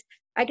 because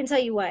I can tell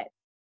you what,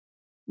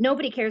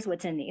 nobody cares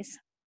what's in these.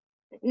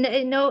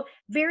 No,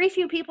 very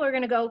few people are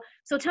going to go,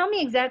 so tell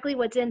me exactly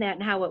what's in that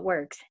and how it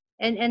works,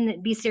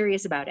 and be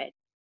serious about it.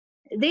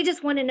 They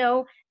just want to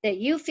know that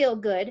you feel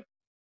good,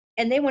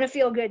 and they want to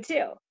feel good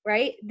too,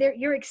 right?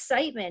 Your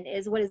excitement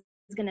is what is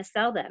going to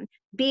sell them.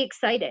 Be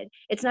excited.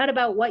 It's not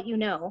about what you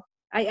know.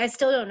 I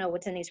still don't know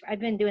what's in these. I've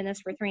been doing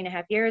this for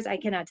 3.5 years. I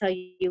cannot tell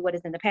you what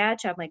is in the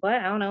patch. I'm like, what?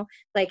 I don't know.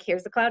 Like,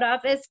 here's the cloud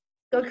office.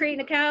 Go create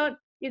an account.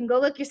 You can go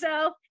look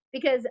yourself,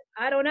 because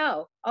I don't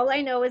know. All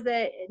I know is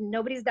that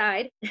nobody's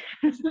died.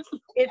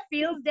 It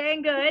feels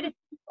dang good.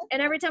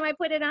 And every time I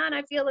put it on,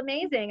 I feel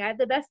amazing. I have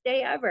the best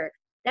day ever.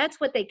 That's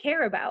what they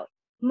care about.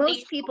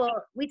 Most people,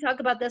 we talk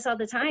about this all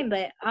the time,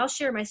 but I'll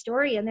share my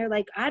story and they're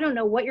like, I don't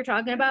know what you're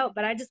talking about,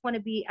 but I want to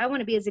be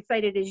as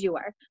excited as you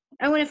are.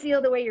 I want to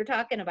feel the way you're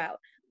talking about.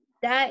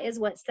 That is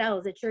what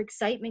sells. It's your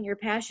excitement, your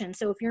passion.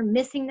 So if you're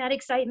missing that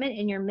excitement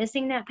and you're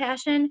missing that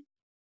passion,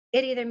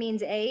 it either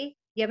means A,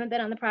 you haven't been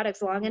on the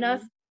products long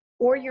enough,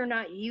 or you're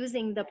not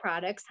using the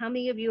products. How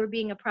many of you are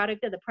being a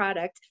product of the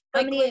product? How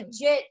Like, many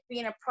legit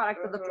being a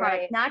product of the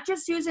product, Right. not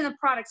just using the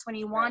products when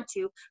you want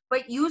to,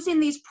 but using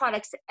these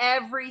products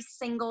every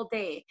single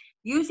day,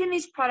 using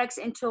these products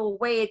into a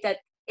way that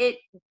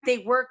they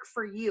work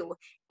for you,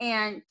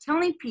 and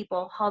telling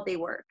people how they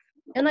work.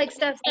 And like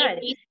Steph said,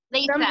 Hey,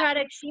 some Lisa,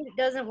 product she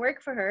doesn't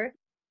work for her.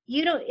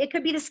 It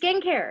could be the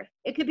skincare.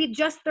 It could be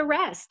just the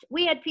rest.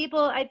 We had people,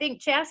 I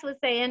think Chas was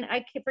saying,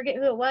 I forget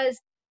who it was,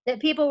 that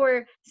people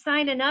were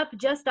signing up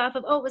just off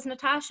of, it was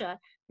Natasha.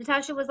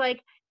 Natasha was like,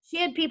 she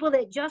had people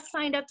that just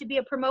signed up to be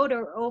a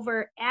promoter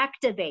over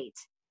Activate.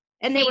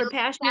 And they Hey, were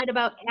passionate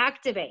about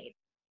Activate.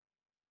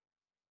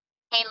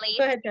 hey, Lisa.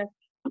 Go ahead, Jess.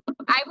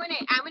 I want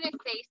to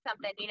say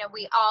something. You know,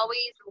 we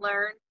always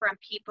learn from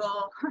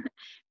people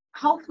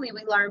hopefully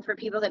we learn from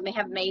people that may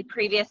have made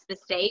previous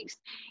mistakes.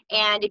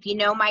 And if you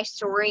know my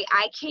story,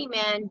 I came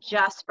in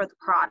just for the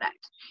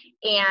product,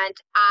 and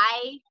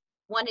I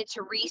wanted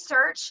to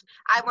research.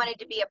 I wanted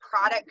to be a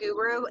product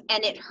guru,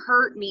 and it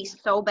hurt me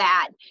so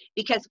bad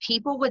because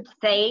people would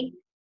say,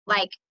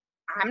 like,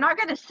 I'm not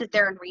going to sit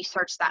there and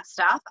research that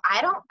stuff.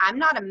 I'm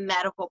not a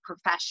medical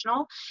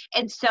professional.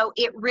 And so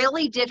it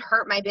really did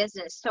hurt my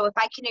business. So if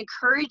I can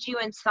encourage you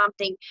in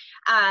something,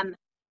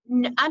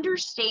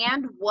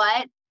 understand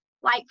what,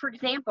 like, for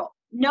example,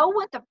 know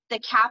what the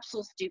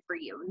capsules do for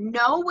you.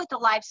 Know what the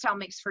lifestyle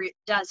mix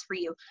does for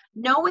you.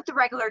 Know what the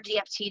regular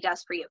DFT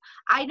does for you.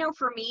 I know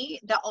for me,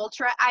 the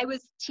Ultra, I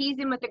was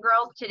teasing with the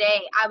girls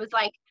today. I was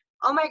like,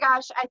 oh my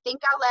gosh, I think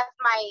I left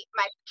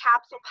my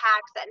capsule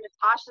packs at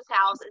Natasha's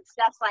house. And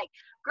Steph's like,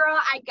 girl,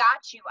 I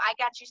got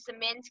you some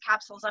men's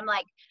capsules. I'm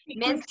like,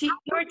 men's You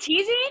were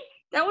teasing?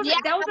 That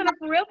wasn't a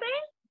real thing?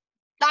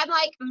 I'm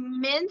like,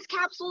 men's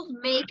capsules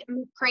make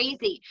me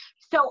crazy.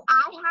 So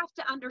I have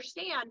to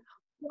understand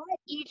what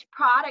each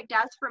product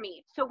does for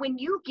me. So when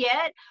you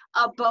get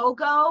a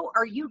BOGO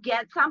or you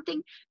get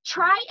something,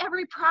 try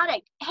every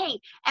product. Hey,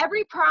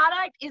 every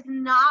product is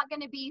not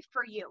going to be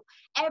for you.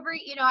 I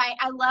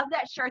love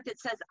that shirt that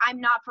says,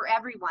 I'm not for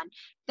everyone.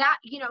 That,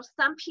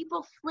 some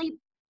people sleep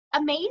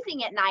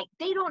amazing at night.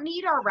 They don't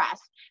need our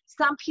rest.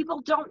 Some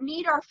people don't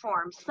need our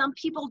forms. Some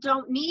people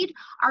don't need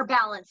our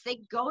balance. They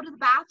go to the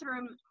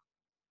bathroom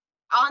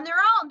on their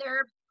own.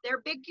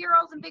 They're big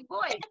girls and big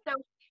boys. So,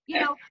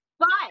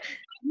 but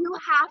you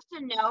have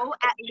to know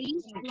at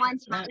least one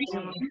time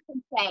you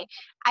can say,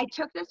 I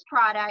took this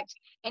product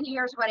and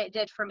here's what it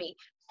did for me.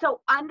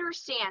 So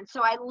understand.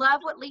 So I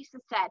love what Lisa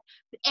said.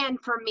 And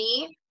for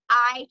me,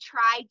 I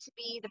tried to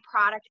be the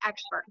product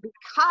expert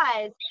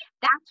because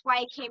that's why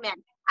I came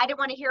in. I didn't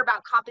want to hear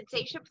about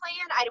compensation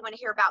plan. I didn't want to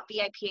hear about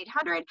VIP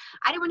 800.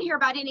 I didn't want to hear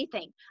about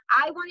anything.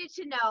 I wanted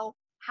to know,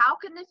 how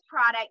can this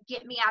product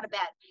get me out of bed?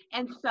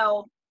 And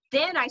so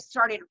then I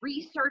started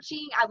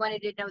researching. I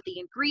wanted to know the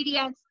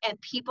ingredients,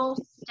 and people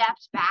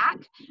stepped back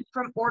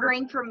from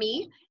ordering from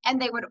me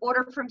and they would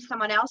order from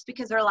someone else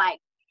because they're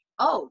like,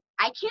 oh,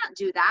 I can't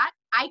do that.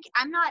 I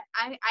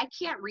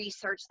can't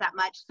research that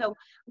much. So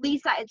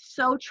Lisa, it's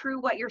so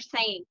true what you're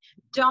saying.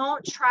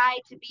 Don't try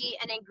to be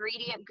an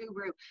ingredient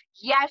guru.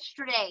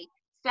 Yesterday,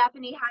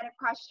 Stephanie had a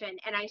question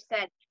and I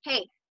said,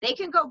 hey, they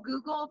can go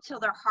Google till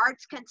their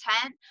heart's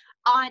content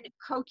on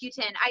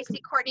CoQ10. I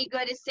see Courtney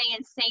Good is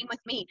saying same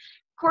with me.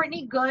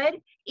 Courtney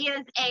Good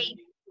is a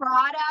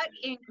product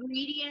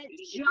ingredient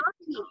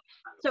junkie.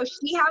 So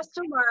she has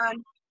to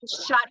learn to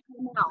shut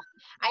her mouth.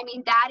 I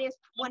mean, that is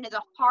one of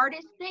the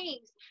hardest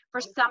things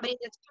for somebody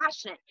that's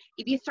passionate.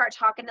 If you start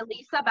talking to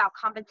Lisa about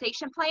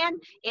compensation plan,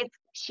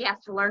 she has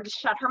to learn to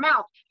shut her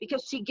mouth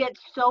because she gets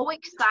so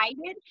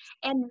excited,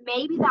 and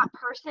maybe that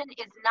person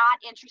is not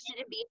interested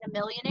in being a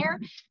millionaire.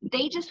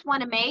 They just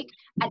want to make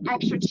an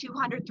extra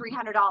 $200,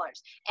 $300.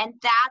 And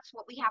that's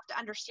what we have to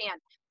understand.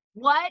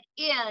 What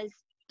is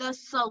the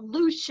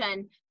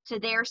solution to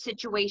their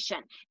situation?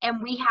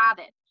 And we have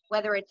it,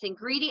 whether it's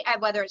ingredient,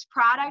 whether it's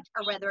product,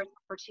 or whether it's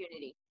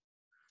opportunity.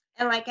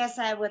 And like I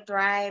said with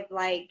Thrive,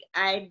 like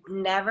I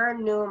never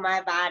knew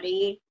my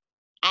body.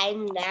 I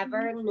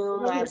never knew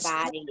my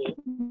body.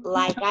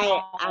 Like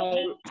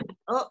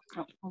Oh,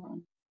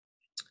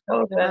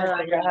 trying to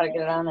figure out how to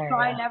get on there. So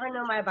I never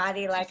knew my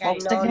body like I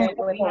know it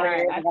with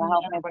her. I can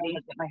help anybody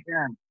get my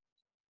hair.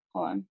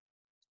 Hold on.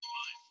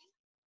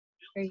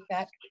 Are you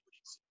back?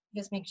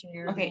 Just make sure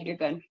you're Okay, you're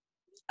good.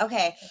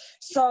 Okay,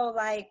 so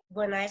like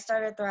when I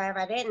started Thrive,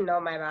 I didn't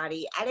know my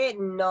body. I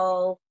didn't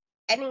know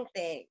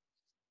anything.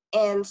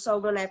 And so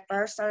when I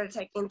first started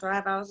taking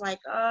Thrive, I was like,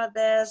 oh,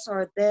 this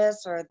or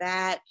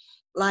that.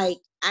 Like,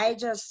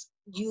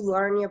 you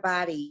learn your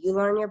body. You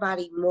learn your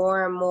body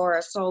more and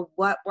more. So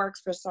what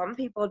works for some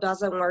people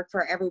doesn't work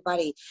for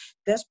everybody.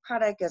 This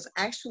product is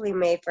actually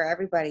made for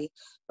everybody,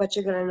 but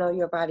you're going to know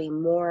your body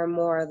more and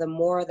more the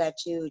more that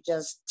you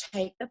just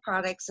take the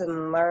products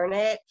and learn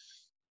it.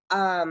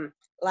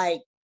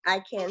 Like, I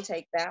can't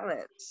take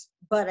balance,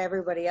 but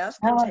everybody else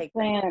can take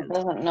balance. It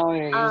doesn't know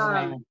you're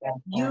using it.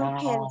 You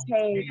can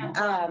take,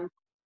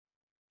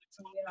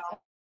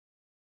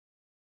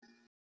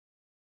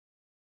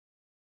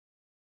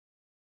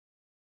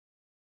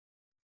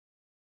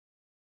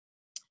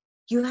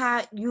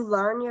 you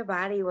learn your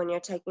body when you're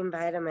taking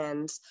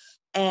vitamins,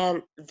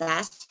 and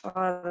that's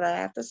all that I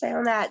have to say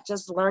on that.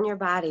 Just learn your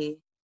body.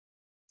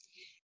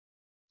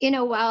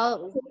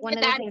 Well, one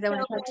of the things I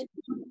want to touch.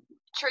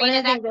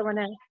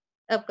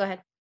 Oh, go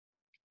ahead.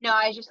 No,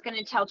 I was just going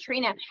to tell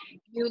Trina,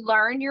 you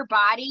learn your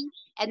body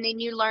and then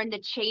you learn the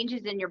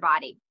changes in your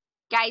body.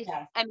 Guys,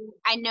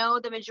 I know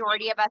the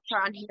majority of us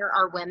are on here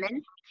are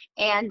women,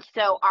 and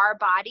so our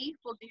body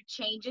will do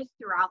changes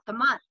throughout the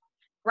month.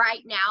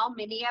 Right now,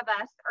 many of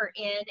us are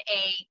in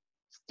a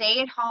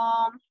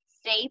stay-at-home,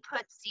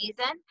 stay-put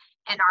season,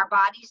 and our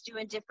body's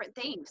doing different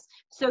things.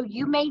 So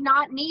you may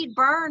not need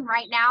burn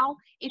right now.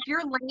 If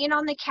you're laying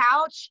on the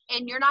couch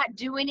and you're not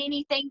doing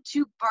anything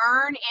to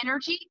burn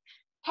energy,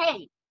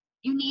 hey,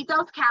 You need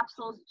those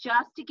capsules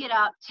just to get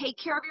up, take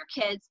care of your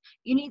kids.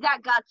 You need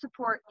that gut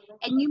support,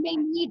 and you may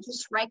need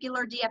just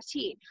regular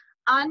DFT.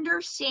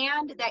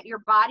 Understand that your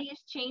body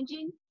is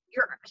changing,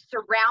 your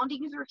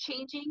surroundings are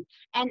changing.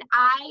 And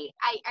I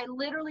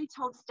literally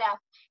told Steph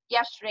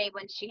yesterday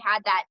when she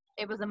had that,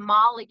 it was a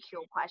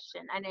molecule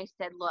question. And I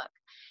said, look,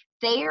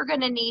 they are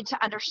going to need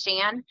to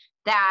understand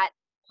that,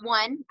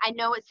 one, I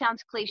know it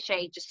sounds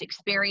cliche, just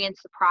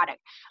experience the product,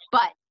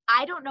 but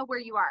I don't know where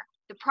you are.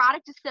 The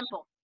product is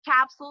simple: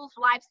 capsules,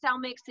 lifestyle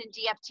mix, and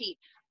DFT.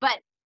 But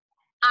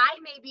I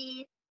may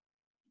be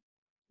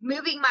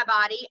moving my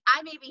body,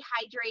 I may be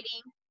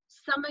hydrating,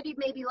 somebody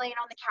may be laying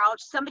on the couch,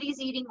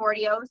 somebody's eating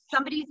Oreos,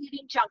 somebody's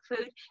eating junk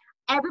food.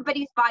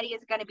 Everybody's body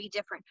is going to be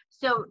different.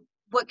 So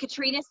what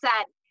Katrina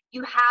said,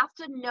 you have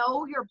to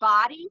know your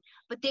body,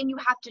 but then you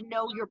have to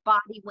know your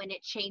body when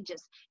it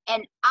changes.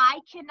 And I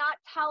cannot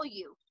tell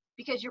you,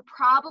 because you're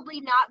probably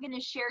not going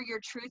to share your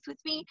truth with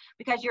me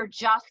because you're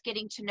just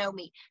getting to know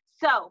me.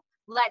 So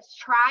let's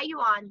try you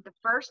on the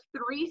first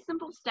 3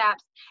 simple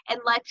steps, and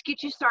let's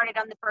get you started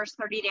on the first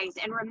 30 days.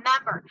 And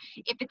remember,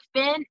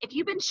 if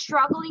you've been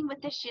struggling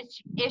with this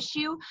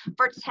issue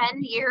for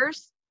 10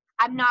 years,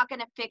 I'm not going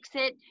to fix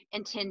it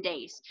in 10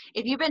 days.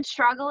 If you've been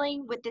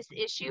struggling with this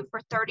issue for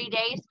 30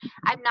 days,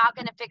 I'm not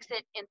going to fix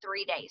it in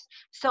 3 days.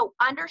 So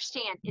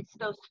understand, it's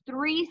those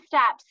 3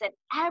 steps that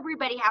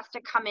everybody has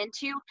to come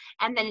into,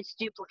 and then it's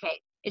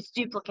duplicate. It's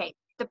duplicate.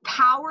 The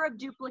power of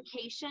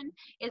duplication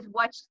is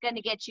what's going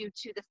to get you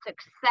to the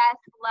success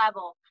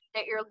level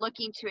that you're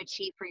looking to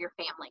achieve for your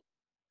family.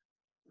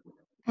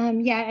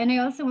 Yeah, and I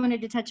also wanted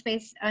to touch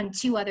base on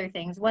 2 other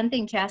things. One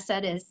thing Chas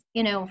said is,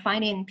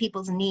 finding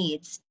people's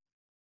needs.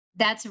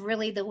 That's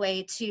really the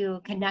way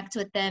to connect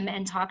with them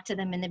and talk to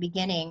them in the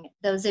beginning.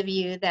 Those of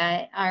you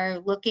that are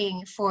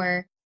looking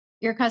for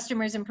your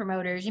customers and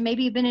promoters,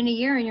 maybe you've been in a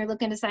year and you're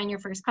looking to sign your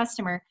first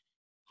customer.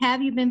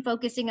 Have you been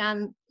focusing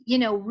on,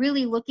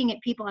 really looking at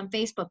people on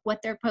Facebook,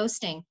 what they're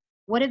posting?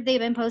 What have they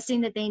been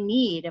posting that they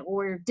need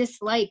or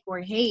dislike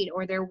or hate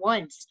or their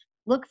wants?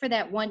 Look for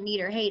that want,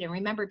 need, or hate. And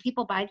remember,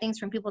 people buy things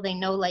from people they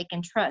know, like,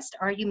 and trust.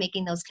 Are you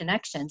making those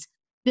connections,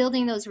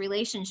 building those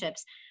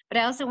relationships? But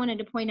I also wanted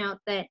to point out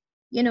that,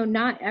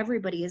 not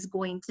everybody is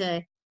going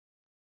to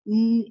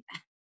want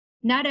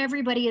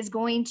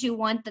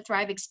the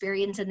Thrive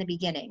experience in the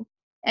beginning.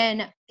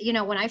 And,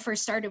 when I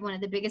first started, one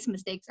of the biggest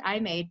mistakes I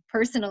made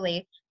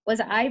personally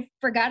was I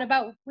forgot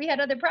about, we had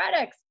other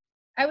products.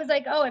 I was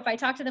like, oh, if I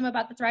talk to them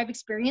about the Thrive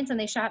experience and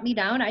they shot me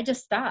down, I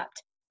just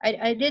stopped.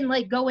 I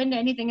didn't go into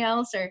anything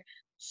else or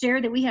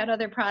share that we had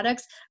other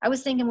products. I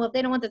was thinking, well, if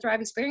they don't want the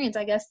Thrive experience,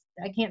 I guess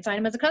I can't sign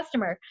them as a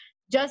customer.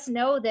 Just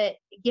know that,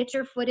 get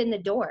your foot in the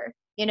door.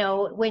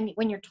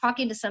 When you're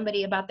talking to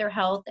somebody about their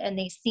health and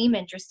they seem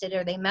interested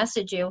or they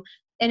message you,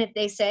 and if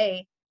they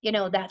say,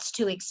 that's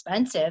too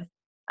expensive,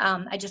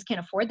 I just can't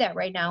afford that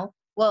right now.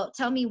 Well,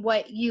 tell me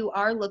what you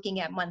are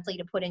looking at monthly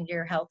to put into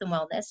your health and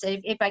wellness.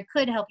 If I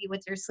could help you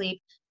with your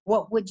sleep,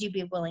 what would you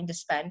be willing to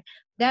spend?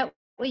 That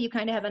way you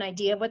kind of have an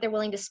idea of what they're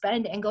willing to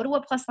spend, and go to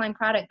a plus line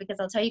product, because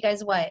I'll tell you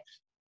guys what,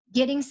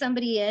 getting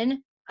somebody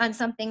in on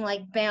something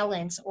like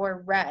balance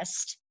or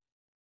rest,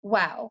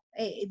 wow,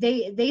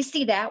 they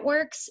see that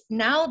works.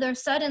 Now they're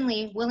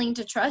suddenly willing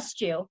to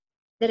trust you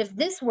that if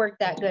this worked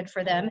that good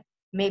for them,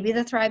 maybe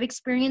the Thrive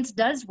experience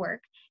does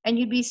work. And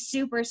you'd be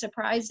super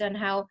surprised on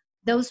how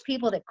those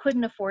people that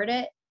couldn't afford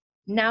it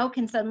now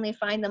can suddenly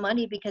find the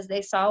money because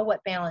they saw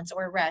what balance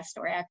or rest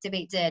or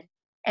activate did.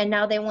 And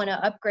now they want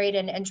to upgrade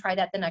and try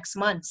that the next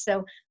month.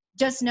 So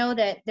just know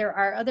that there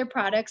are other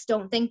products.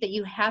 Don't think that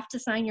you have to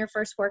sign your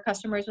first 4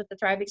 customers with the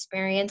Thrive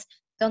experience.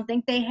 Don't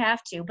think they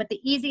have to. But the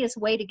easiest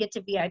way to get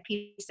to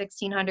VIP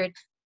 1600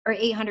 or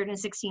 800 and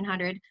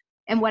 1600,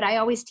 and what I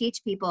always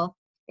teach people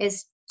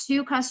is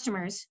 2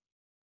 customers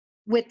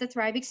with the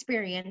Thrive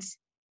experience,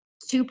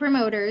 2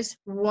 promoters,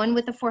 1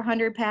 with a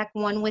 400 pack,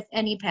 1 with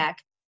any pack.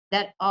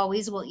 That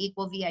always will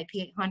equal VIP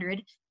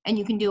 800, and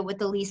you can do it with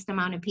the least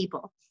amount of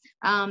people.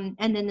 And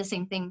then the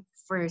same thing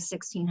for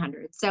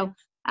 1600. So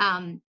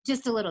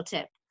just a little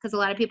tip, because a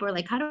lot of people are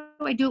like, how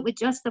do I do it with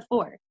just the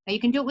 4? Now, you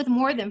can do it with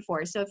more than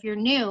 4. So if you're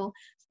new,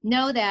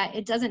 know that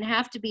it doesn't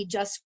have to be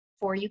just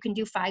 4. You can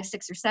do 5,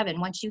 6, or 7.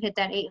 Once you hit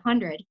that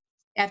 800,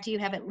 after you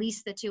have at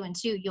least the 2 and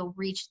 2, you'll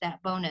reach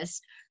that bonus.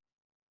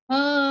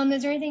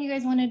 Is there anything you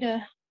guys wanted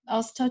to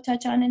also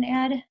touch on and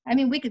add? I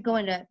mean, we could go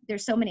into,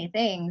 there's so many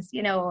things,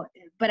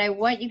 but I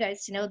want you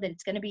guys to know that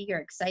it's going to be your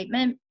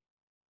excitement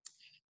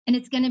and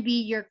it's going to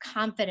be your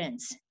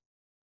confidence.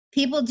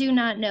 People do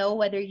not know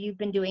whether you've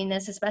been doing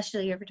this,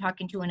 especially if you're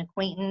talking to an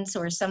acquaintance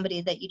or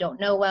somebody that you don't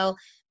know well.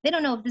 They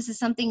don't know if this is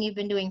something you've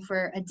been doing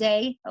for a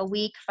day, a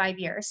week, 5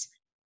 years.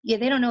 Yeah,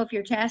 they don't know if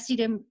you're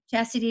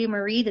Chastity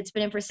Marie that's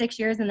been in for 6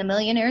 years in the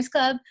Millionaires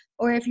Club,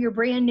 or if you're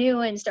brand new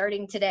and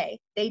starting today.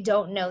 They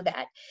don't know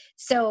that.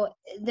 So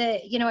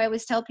I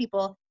always tell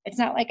people, it's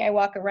not like I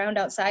walk around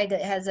outside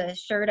that has a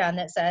shirt on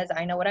that says,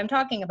 I know what I'm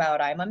talking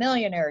about. I'm a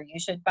millionaire. You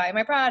should buy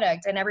my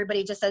product. And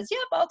everybody just says, yep,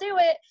 I'll do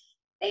it.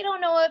 They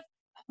don't know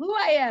who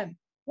I am,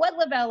 what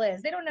Lavelle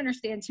is. They don't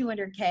understand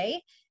 200K.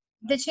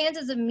 the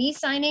chances of me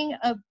signing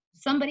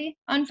somebody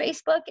on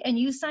Facebook and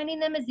you signing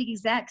them is the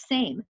exact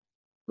same.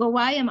 Well,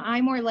 why am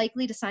I more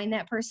likely to sign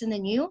that person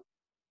than you?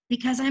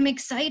 Because I'm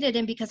excited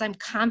and because I'm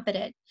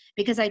confident,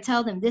 because I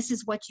tell them this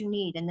is what you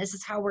need and this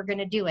is how we're going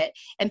to do it.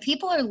 And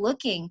people are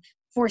looking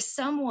for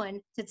someone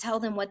to tell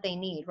them what they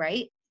need,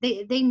 right?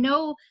 They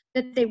know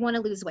that they want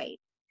to lose weight.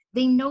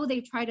 They know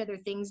they've tried other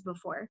things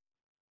before.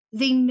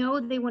 They know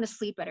they want to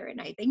sleep better at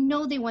night. They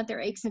know they want their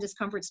aches and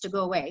discomforts to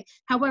go away.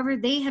 However,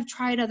 they have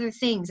tried other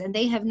things and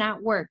they have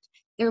not worked.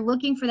 They're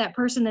looking for that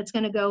person that's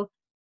going to go,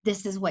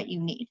 this is what you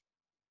need,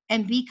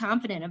 and be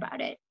confident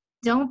about it.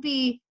 Don't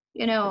be,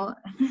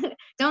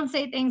 don't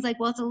say things like,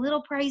 well, it's a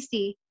little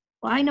pricey.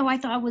 Well, I know I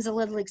thought it was a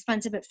little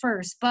expensive at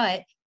first,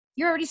 but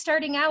you're already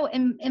starting out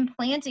and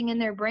implanting in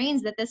their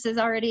brains that this is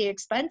already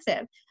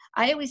expensive.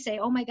 I always say,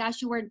 oh my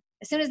gosh,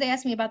 as soon as they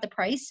ask me about the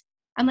price,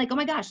 I'm like, oh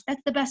my gosh,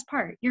 that's the best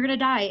part. You're going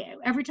to die.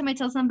 Every time I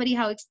tell somebody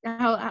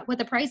what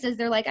the price is,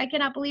 they're like, I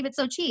cannot believe it's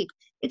so cheap.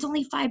 It's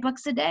only $5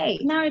 a day.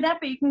 Not only that,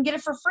 but you can get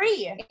it for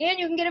free. And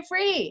you can get it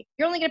free.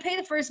 You're only going to pay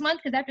the first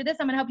month because after this,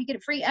 I'm going to help you get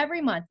it free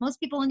every month.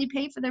 Most people only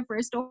pay for their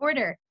first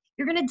order.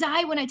 You're going to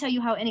die when I tell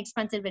you how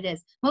inexpensive it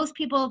is. Most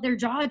people, their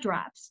jaw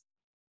drops.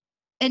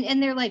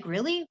 And they're like,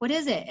 really? What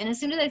is it? And as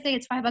soon as I say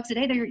it's $5 a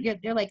day,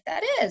 they're like,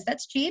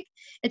 that's cheap.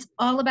 It's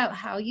all about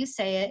how you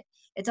say it.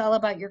 It's all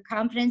about your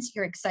confidence,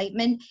 your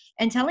excitement,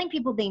 and telling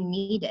people they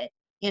need it.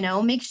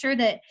 Make sure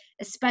that,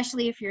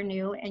 especially if you're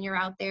new and you're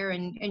out there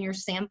and you're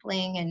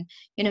sampling and,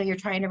 you're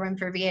trying to run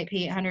for VIP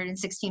 800 and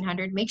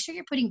 1600, make sure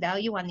you're putting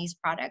value on these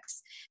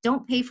products.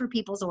 Don't pay for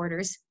people's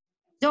orders.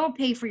 Don't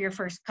pay for your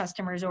first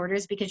customer's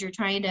orders because you're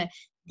trying to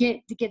get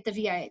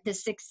the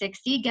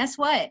 660. Guess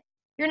what?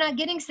 You're not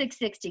getting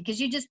 660 because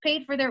you just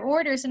paid for their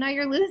order. So now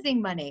you're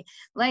losing money.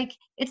 Like,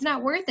 it's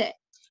not worth it.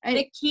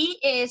 The key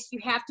is you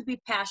have to be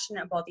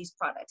passionate about these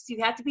products.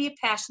 You have to be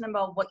passionate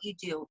about what you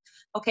do.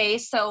 Okay.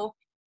 So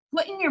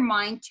putting your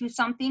mind to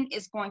something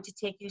is going to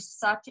take you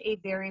such a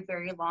very,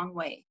 very long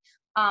way.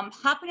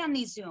 Hopping on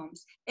these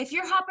Zooms. If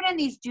you're hopping on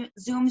these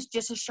Zooms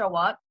just to show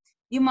up,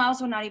 you might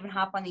as well not even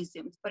hop on these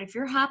Zooms. But if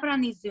you're hopping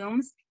on these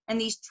Zooms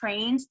and these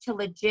trainings to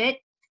legit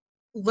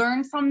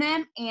learn from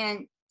them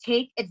and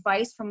take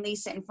advice from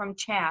Lisa and from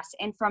Chas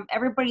and from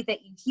everybody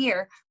that you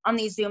hear on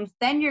these Zooms,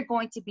 then you're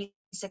going to be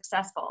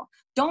successful.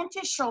 Don't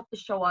just show up to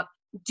show up.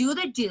 Do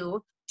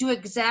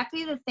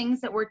exactly the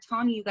things that we're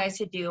telling you guys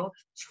to do.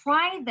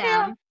 Try them.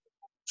 Yeah.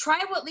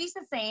 Try what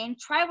Lisa's saying.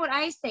 Try what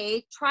I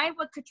say. Try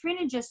what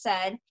Katrina just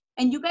said.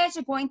 And you guys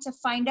are going to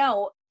find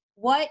out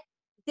what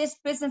this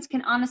business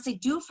can honestly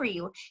do for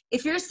you.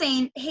 If you're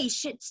saying, hey,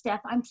 shit,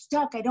 Steph, I'm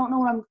stuck. I don't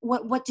know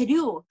what to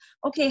do.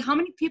 Okay, how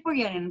many people are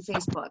you getting on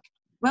Facebook?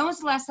 When was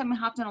the last time you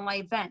hopped on a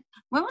live event?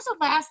 When was the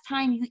last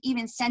time you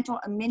even sent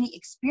out a mini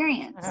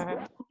experience?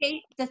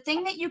 Okay, the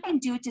thing that you can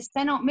do to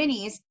send out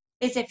minis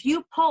is if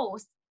you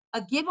post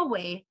a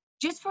giveaway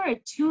just for a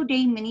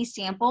 2-day mini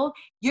sample,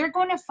 you're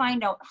going to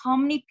find out how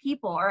many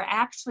people are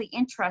actually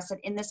interested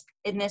in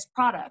this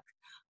product.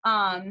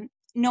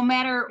 No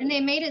matter. And they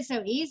made it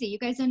so easy. You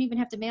guys don't even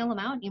have to mail them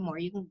out anymore.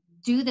 You can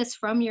do this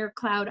from your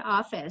cloud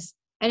office.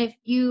 And if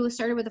you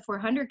started with a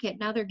 400 kit,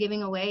 now they're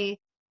giving away,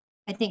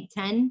 I think,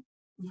 10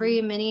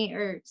 free mini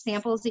or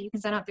samples that you can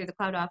send out through the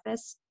cloud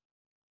office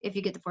if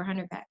you get the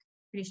 400 pack.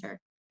 Pretty sure,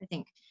 I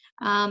think.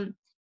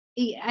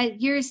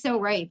 You're so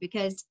right,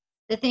 because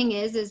the thing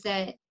is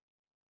that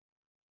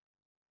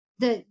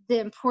the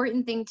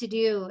important thing to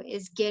do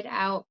is get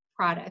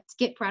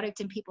product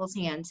in people's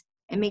hands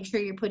and make sure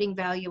you're putting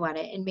value on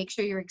it and make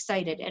sure you're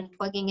excited and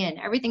plugging in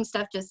everything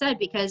Steph just said,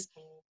 because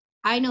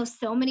I know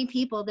so many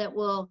people that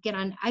will get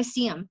on. I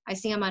see them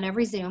on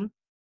every Zoom.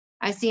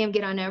 I see them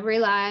get on every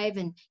live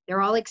and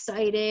they're all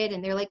excited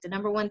and they're like the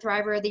 #1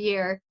 thriver of the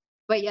year,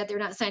 but yet they're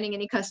not signing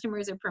any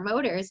customers or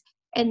promoters.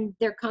 And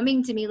they're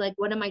coming to me like,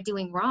 what am I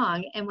doing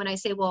wrong? And when I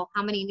say, well,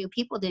 how many new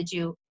people did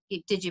you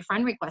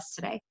friend request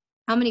today?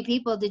 How many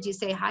people did you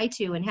say hi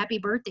to and happy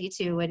birthday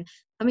to? And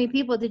how many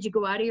people did you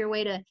go out of your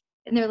way to?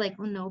 And they're like,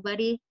 well,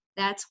 nobody.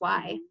 That's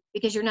why,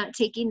 because you're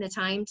taking the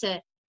time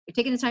to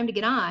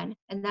get on,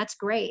 and that's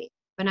great.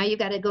 But now you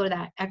got to go to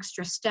that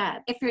extra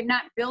step. If you're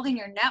not building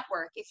your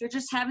network, if you're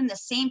just having the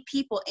same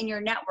people in your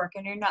network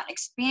and you're not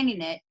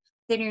expanding it,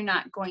 then you're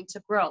not going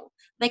to grow.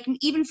 Like,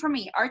 even for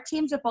me, our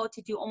team's about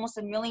to do almost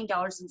 $1 million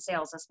in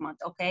sales this month.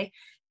 Okay.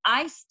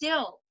 I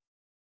still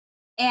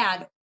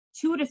add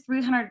 200 to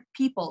 300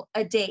 people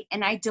a day,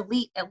 and I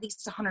delete at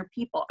least 100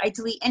 people. I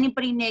delete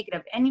anybody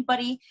negative,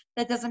 anybody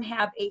that doesn't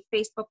have a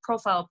Facebook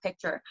profile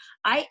picture.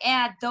 I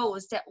add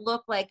those that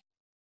look like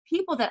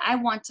people that I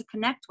want to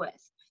connect with.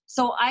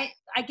 So I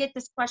get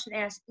this question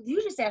asked,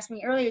 you just asked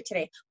me earlier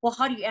today, well,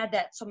 how do you add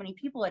that so many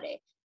people a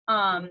day?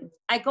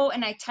 I go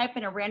and I type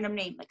in a random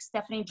name like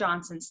Stephanie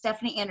Johnson,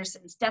 Stephanie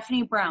Anderson,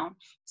 Stephanie Brown,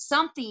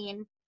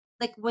 something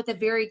like with a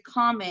very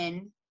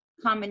common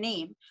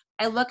name.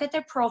 I look at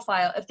their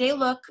profile. If they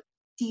look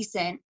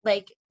decent,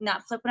 like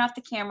not flipping off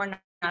the camera,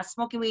 not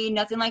smoking weed,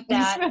 nothing like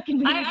that. I'm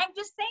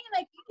just saying,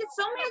 like, you get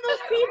so many of those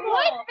people.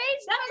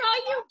 That's all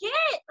you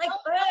get. Like,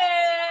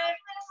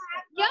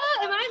 yeah,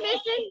 am I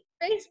missing?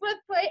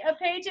 Facebook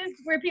pages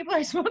where people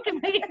are smoking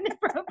weed in the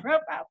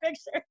profile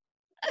picture.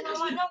 I don't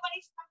want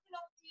nobody smoking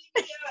up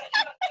weed.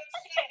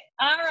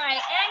 All right.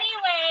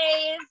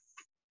 Anyways,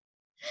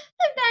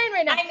 I'm dying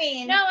right now. I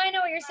mean, No, I know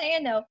what you're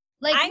saying though.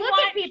 Like, I look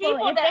want at people.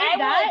 people If that I they've will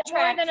got more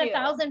attract than to.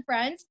 1,000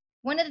 friends,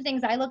 one of the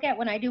things I look at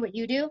when I do what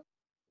you do,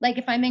 like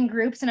if I'm in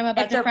groups and I'm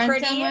about If to they're friend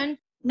pretty, someone,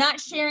 not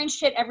sharing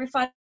shit every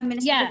 5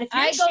 minutes. yeah, Because if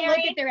you're I go look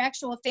sharing, at their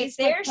actual Facebook if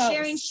they're posts.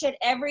 sharing shit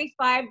every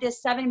 5 to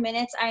 7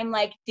 minutes, I'm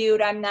like,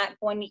 dude, I'm not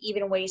going to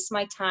even waste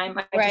my time.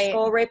 I just Right.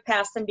 go right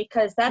past them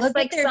because that's Look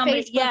like at their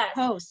somebody. Facebook Yes,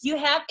 posts. you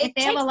have. If It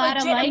they have takes a lot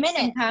of legit a likes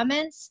minute. and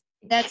comments,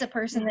 that's a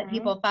person that Mhm.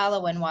 people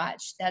follow and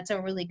watch. That's a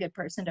really good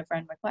person to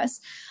friend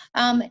request.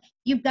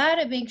 You've got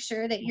to make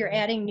sure that you're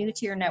adding new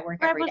to your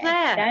network What every was day.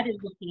 that? That is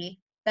the key.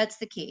 That's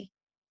the key.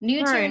 New to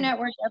your Sorry.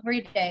 network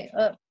every day.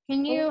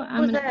 Can you? What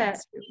I'm was gonna that?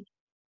 ask you.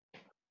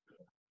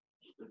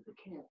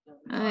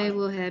 I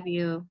will have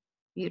you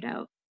mute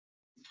out.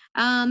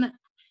 Adding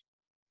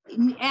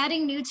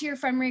new to your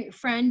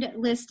friend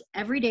list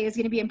every day is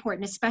going to be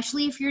important,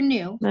 especially if you're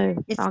new, No, I'll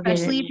get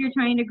especially it. if you're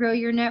trying to grow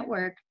your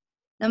network.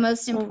 The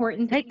most Well,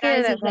 important thing, take care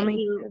of guys, that is for that me.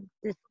 you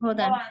Just- hold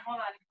on. Hold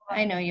on.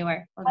 I know you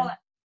are. Hold Hold on. on.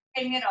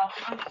 Hang it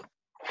off.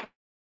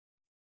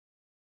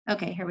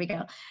 Okay, here we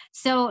go.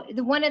 So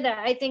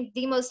I think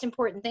the most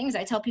important things,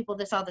 I tell people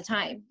this all the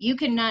time. You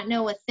cannot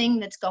know a thing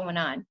that's going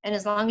on. And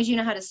as long as you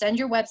know how to send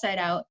your website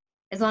out,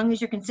 as long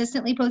as you're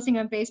consistently posting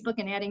on Facebook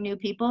and adding new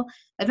people,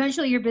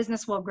 eventually your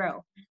business will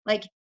grow.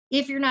 Like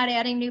if you're not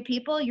adding new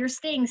people, you're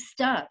staying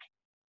stuck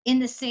in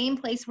the same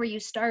place where you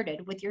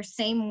started with your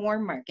same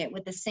warm market,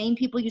 with the same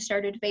people you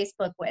started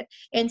Facebook with,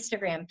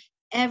 Instagram.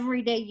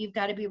 Every day you've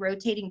got to be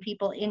rotating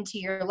people into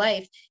your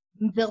life,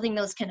 building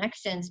those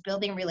connections,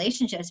 building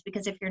relationships,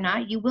 because if you're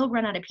not, you will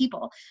run out of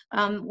people.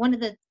 One of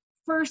the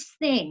first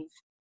things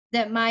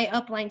that my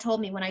upline told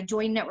me when I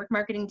joined network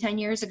marketing 10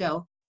 years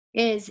ago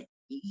is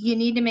you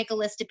need to make a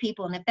list of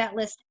people. And if that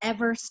list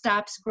ever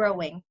stops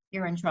growing,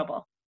 you're in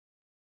trouble.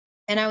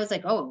 And I was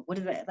like, oh, what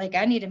is that? Like,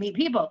 I need to meet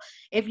people.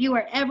 If you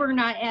are ever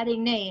not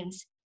adding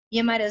names,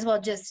 you might as well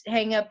just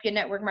hang up your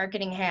network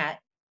marketing hat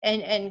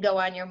and go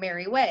on your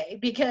merry way,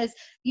 because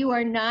you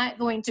are not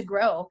going to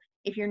grow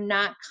if you're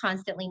not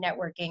constantly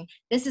networking.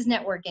 This is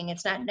networking.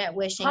 It's not net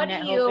wishing, How do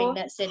net you- hoping,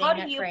 net sitting, how do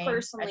net you praying. I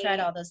personally- tried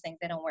all those things.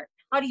 They don't work.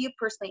 How do you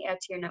personally add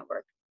to your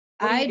network?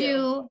 What I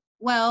do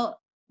well.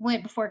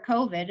 Before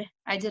COVID,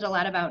 I did a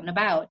lot of out and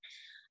about.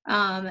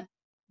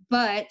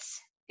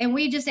 And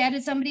we just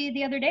added somebody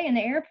the other day in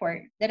the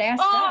airport that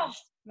asked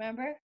us.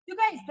 Remember? You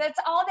guys, that's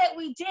all that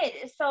we did.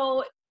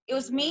 So it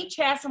was me,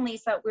 Chas, and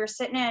Lisa. We were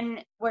sitting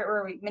in, where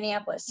were we?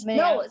 Minneapolis.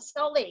 No, it's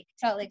Salt Lake.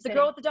 Salt Lake The City.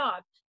 girl with the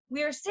dog.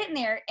 We were sitting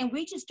there and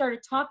we just started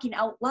talking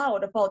out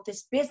loud about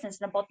this business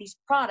and about these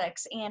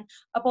products and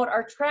about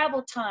our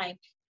travel time.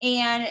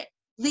 And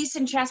Lisa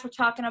and Chas were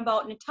talking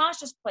about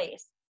Natasha's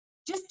place,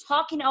 just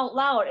talking out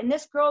loud. And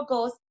this girl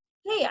goes,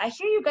 hey, I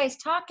hear you guys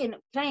talking.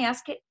 Can I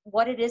ask it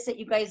what it is that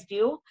you guys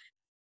do?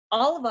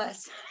 All of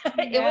us.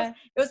 Yeah.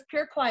 It was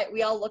pure quiet.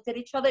 We all looked at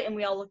each other and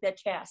we all looked at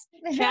Chas.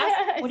 Chas,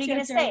 what are you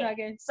gonna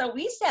say? So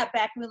we sat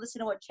back and we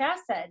listened to what Chas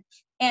said.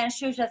 And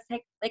she was just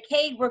like,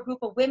 hey, we're a group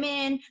of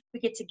women. We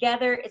get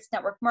together. It's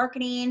network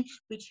marketing.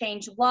 We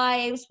change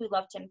lives. We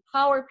love to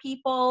empower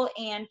people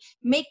and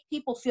make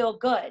people feel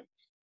good.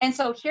 And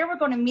so here we're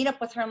going to meet up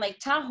with her in Lake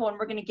Tahoe, and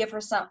we're going to give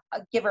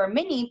her a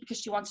mini because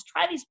she wants to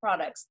try these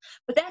products.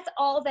 But that's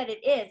all that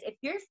it is. If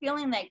you're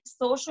feeling like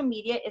social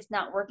media is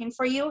not working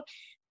for you,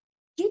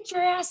 get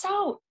your ass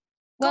out.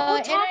 Well,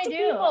 Go talk to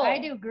people. I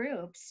do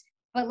groups,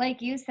 but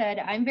like you said,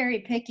 I'm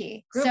very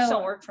picky. Groups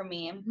don't work for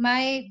me.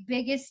 My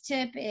biggest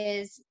tip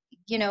is,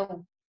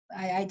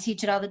 I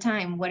teach it all the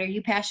time. What are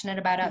you passionate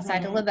about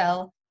outside of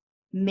Lavelle?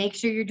 Make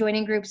sure you're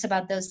joining groups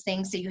about those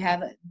things so you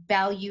have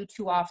value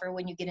to offer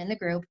when you get in the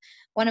group.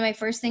 One of my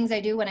first things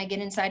I do when I get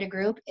inside a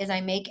group is I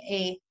make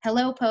a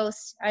hello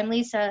post. I'm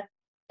Lisa.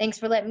 Thanks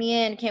for letting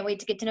me in. Can't wait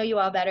to get to know you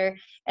all better.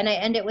 And I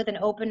end it with an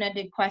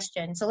open-ended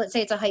question. So let's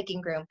say it's a hiking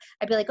group.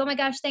 I'd be like, oh my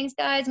gosh, thanks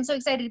guys. I'm so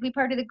excited to be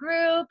part of the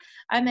group.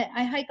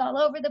 I hike all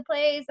over the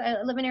place.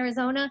 I live in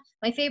Arizona.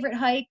 My favorite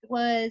hike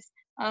was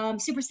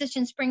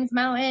Superstition Springs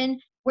Mountain.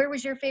 Where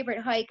was your favorite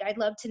hike? I'd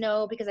love to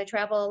know because I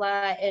travel a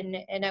lot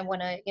and I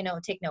want to,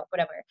 take note,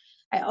 whatever.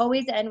 I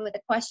always end with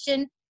a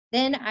question.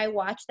 Then I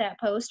watch that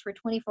post for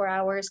 24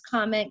 hours,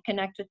 comment,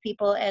 connect with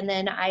people, and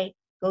then I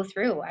go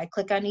through. I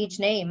click on each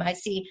name. I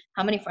see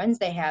how many friends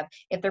they have,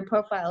 if their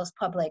profile is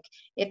public,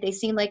 if they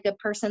seem like a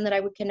person that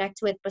I would connect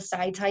with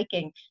besides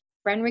hiking.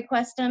 Friend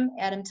request them,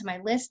 add them to my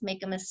list,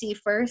 make them a C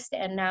first,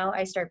 and now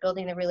I start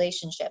building the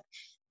relationship.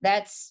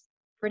 That's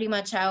pretty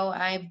much how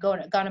I've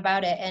gone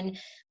about it. And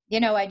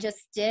I just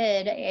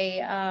did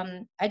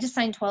I just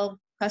signed 12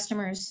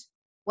 customers.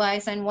 Well, I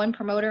signed 1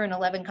 promoter and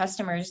 11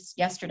 customers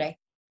yesterday.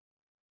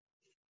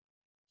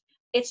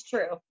 It's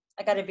true.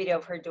 I got a video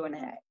of her doing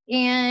it.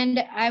 And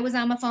I was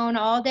on my phone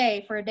all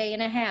day for a day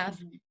and a half.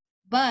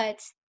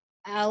 But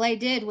all I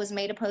did was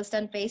made a post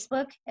on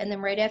Facebook. And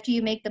then right after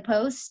you make the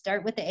post,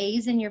 start with the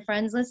A's in your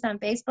friends list on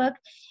Facebook.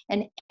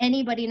 And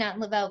anybody not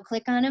in Lavelle,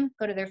 click on them,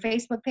 go to their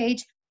Facebook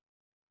page,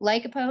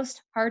 like a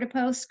post, heart a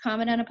post,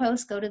 comment on a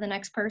post, go to the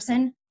next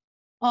person.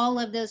 All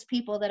of those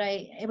people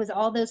it was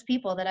all those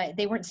people that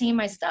they weren't seeing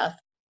my stuff.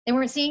 They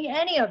weren't seeing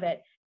any of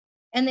it.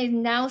 And they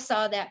now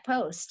saw that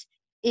post.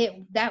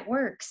 That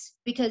works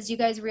because you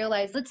guys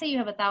realize, let's say you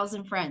have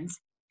 1,000 friends.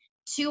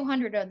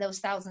 200 of those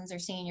thousands are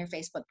seeing your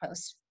Facebook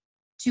post.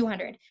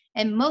 200.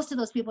 And most of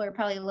those people are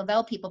probably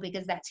Lavelle people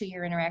because that's who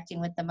you're interacting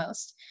with the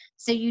most.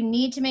 So you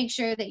need to make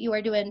sure that you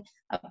are doing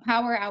a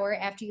power hour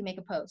after you make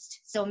a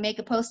post. So make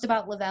a post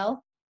about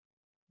Lavelle,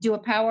 do a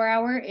power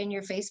hour in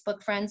your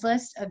Facebook friends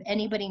list of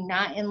anybody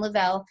not in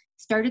Lavelle.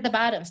 Start at the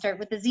bottom, start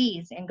with the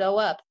Z's and go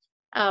up.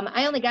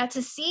 I only got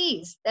to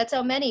C's. That's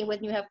how many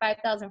when you have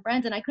 5,000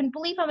 friends. And I couldn't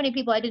believe how many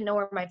people I didn't know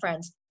were my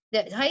friends.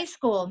 That high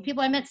school and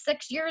people I met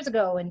 6 years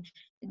ago, and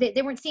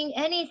they weren't seeing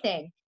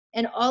anything.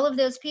 And all of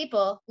those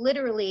people,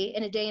 literally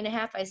in a day and a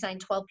half, I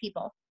signed 12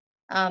 people.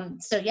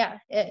 So yeah,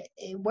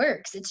 it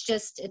works.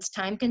 It's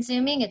time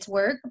consuming, it's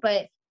work,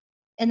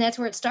 and that's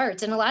where it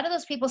starts. And a lot of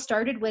those people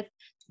started with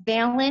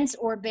balance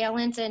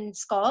and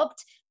sculpt.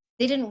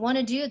 They didn't want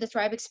to do the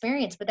Thrive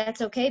experience, but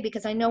that's okay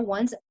because I know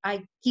once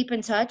I keep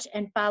in touch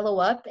and follow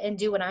up and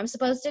do what I'm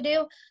supposed to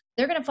do,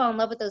 they're going to fall in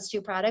love with those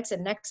two products.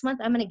 And next month,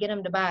 I'm going to get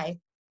them to buy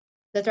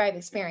the Thrive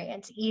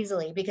experience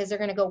easily because they're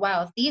going to go,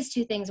 wow, if these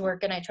two things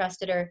work and I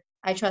trust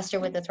her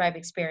with the Thrive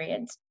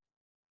experience.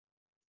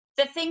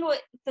 The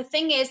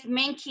thing is, the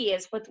main key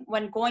is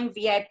when going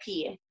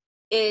VIP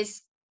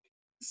is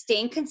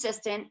staying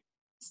consistent,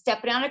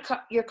 stepping out of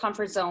your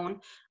comfort zone,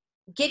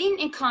 getting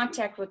in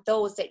contact with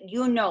those that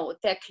you know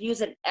that could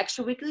use an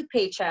extra weekly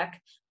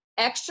paycheck,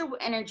 extra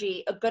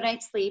energy, a good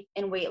night's sleep,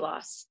 and weight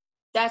loss.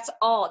 That's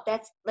all.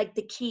 That's like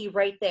the key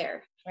right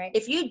there. Right.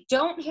 If you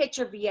don't hit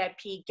your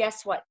VIP,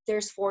 guess what?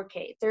 There's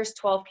 4K, there's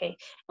 12K.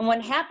 And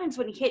what happens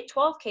when you hit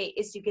 12K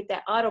is you get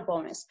that auto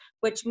bonus,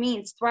 which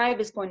means Thrive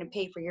is going to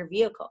pay for your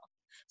vehicle.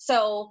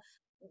 So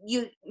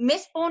you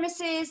miss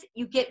bonuses,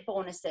 you get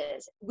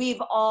bonuses.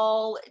 We've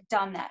all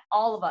done that,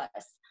 all of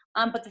us.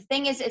 But the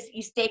thing is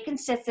you stay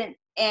consistent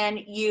and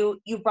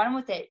you run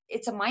with it.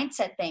 It's a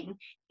mindset thing.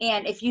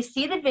 And if you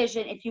see the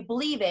vision, if you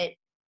believe it,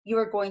 you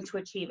are going to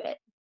achieve it.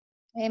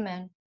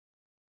 Amen.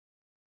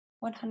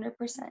 100%.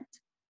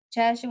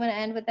 Chaz, you want to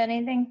end with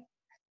anything?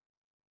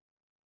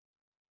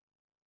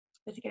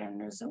 Let's get on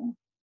their Zoom.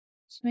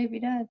 She maybe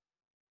does.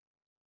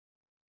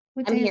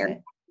 What I'm day is here.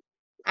 it?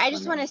 I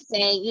just want to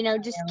say,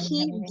 just Yeah, we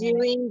keep haven't even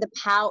doing the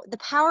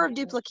power of Oh,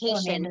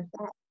 duplication.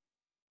 Amanda.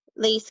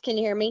 Lise, can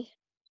you hear me?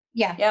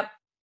 Yeah. Yep.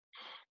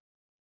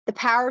 The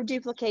power of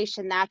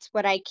duplication, that's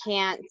what I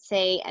can't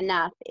say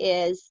enough,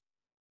 is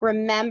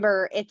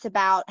remember, it's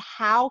about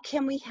how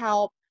can we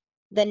help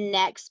the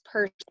next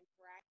person,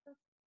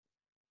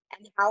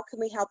 and how can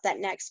we help that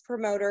next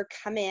promoter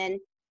come in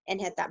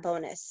and hit that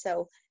bonus.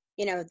 So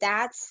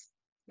that's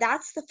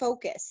the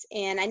focus.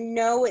 And I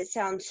know it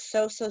sounds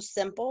so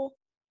simple,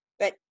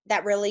 but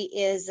that really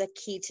is a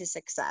key to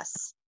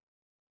success.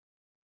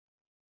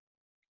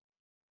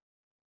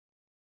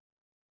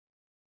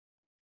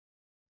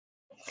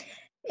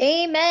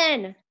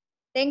 Amen.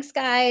 Thanks,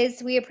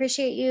 guys. We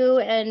appreciate you,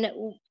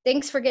 and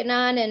thanks for getting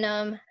on.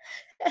 And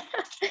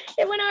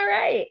it went all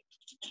right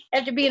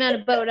after being on a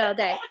boat all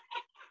day.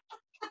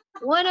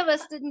 One of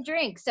us didn't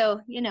drink,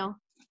 so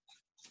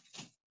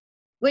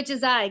which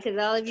is I,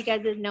 because all of you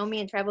guys that know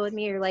me and travel with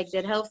me are like,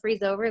 did hell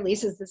freeze over?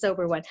 Lisa's the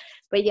sober one.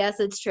 But yes,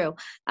 it's true.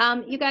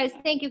 You guys,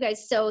 thank you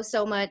guys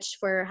so much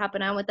for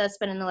hopping on with us,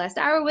 spending the last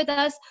hour with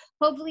us.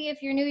 Hopefully,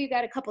 if you're new, you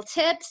got a couple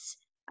tips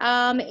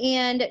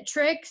and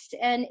tricks.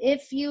 And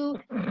if you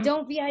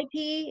don't VIP,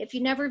 if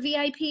you never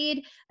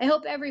VIP'd, I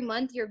hope every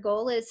month your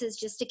goal is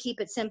just to keep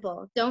it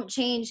simple. Don't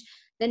change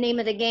the name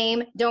of the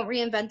game. Don't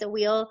reinvent the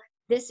wheel.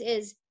 This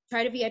is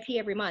try to VIP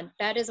every month.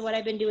 That is what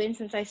I've been doing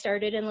since I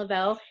started in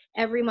Lavelle.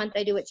 Every month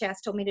I do what Chas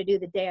told me to do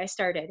the day I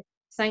started.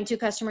 Sign 2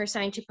 customers,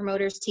 sign 2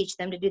 promoters, teach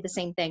them to do the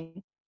same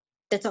thing.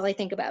 That's all I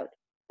think about.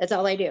 That's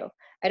all I do.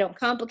 I don't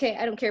complicate.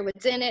 I don't care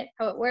what's in it,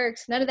 how it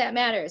works. None of that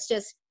matters.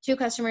 Just 2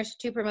 customers,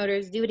 2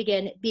 promoters, do it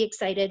again, be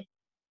excited.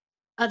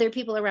 Other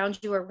people around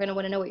you are going to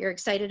want to know what you're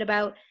excited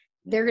about.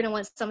 They're going to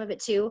want some of it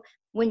too.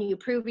 When you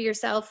prove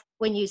yourself,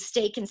 when you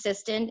stay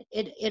consistent,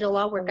 it'll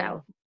all work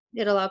out.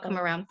 It'll all come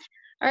around.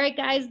 All right,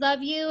 guys,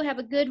 love you. Have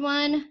a good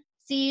one.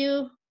 See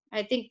you.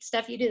 I think,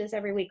 Steph, you do this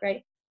every week,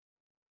 right?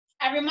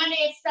 Every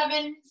Monday at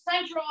 7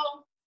 Central.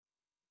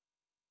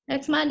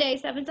 Next Monday,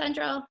 7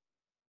 Central.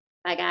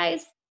 Bye,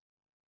 guys.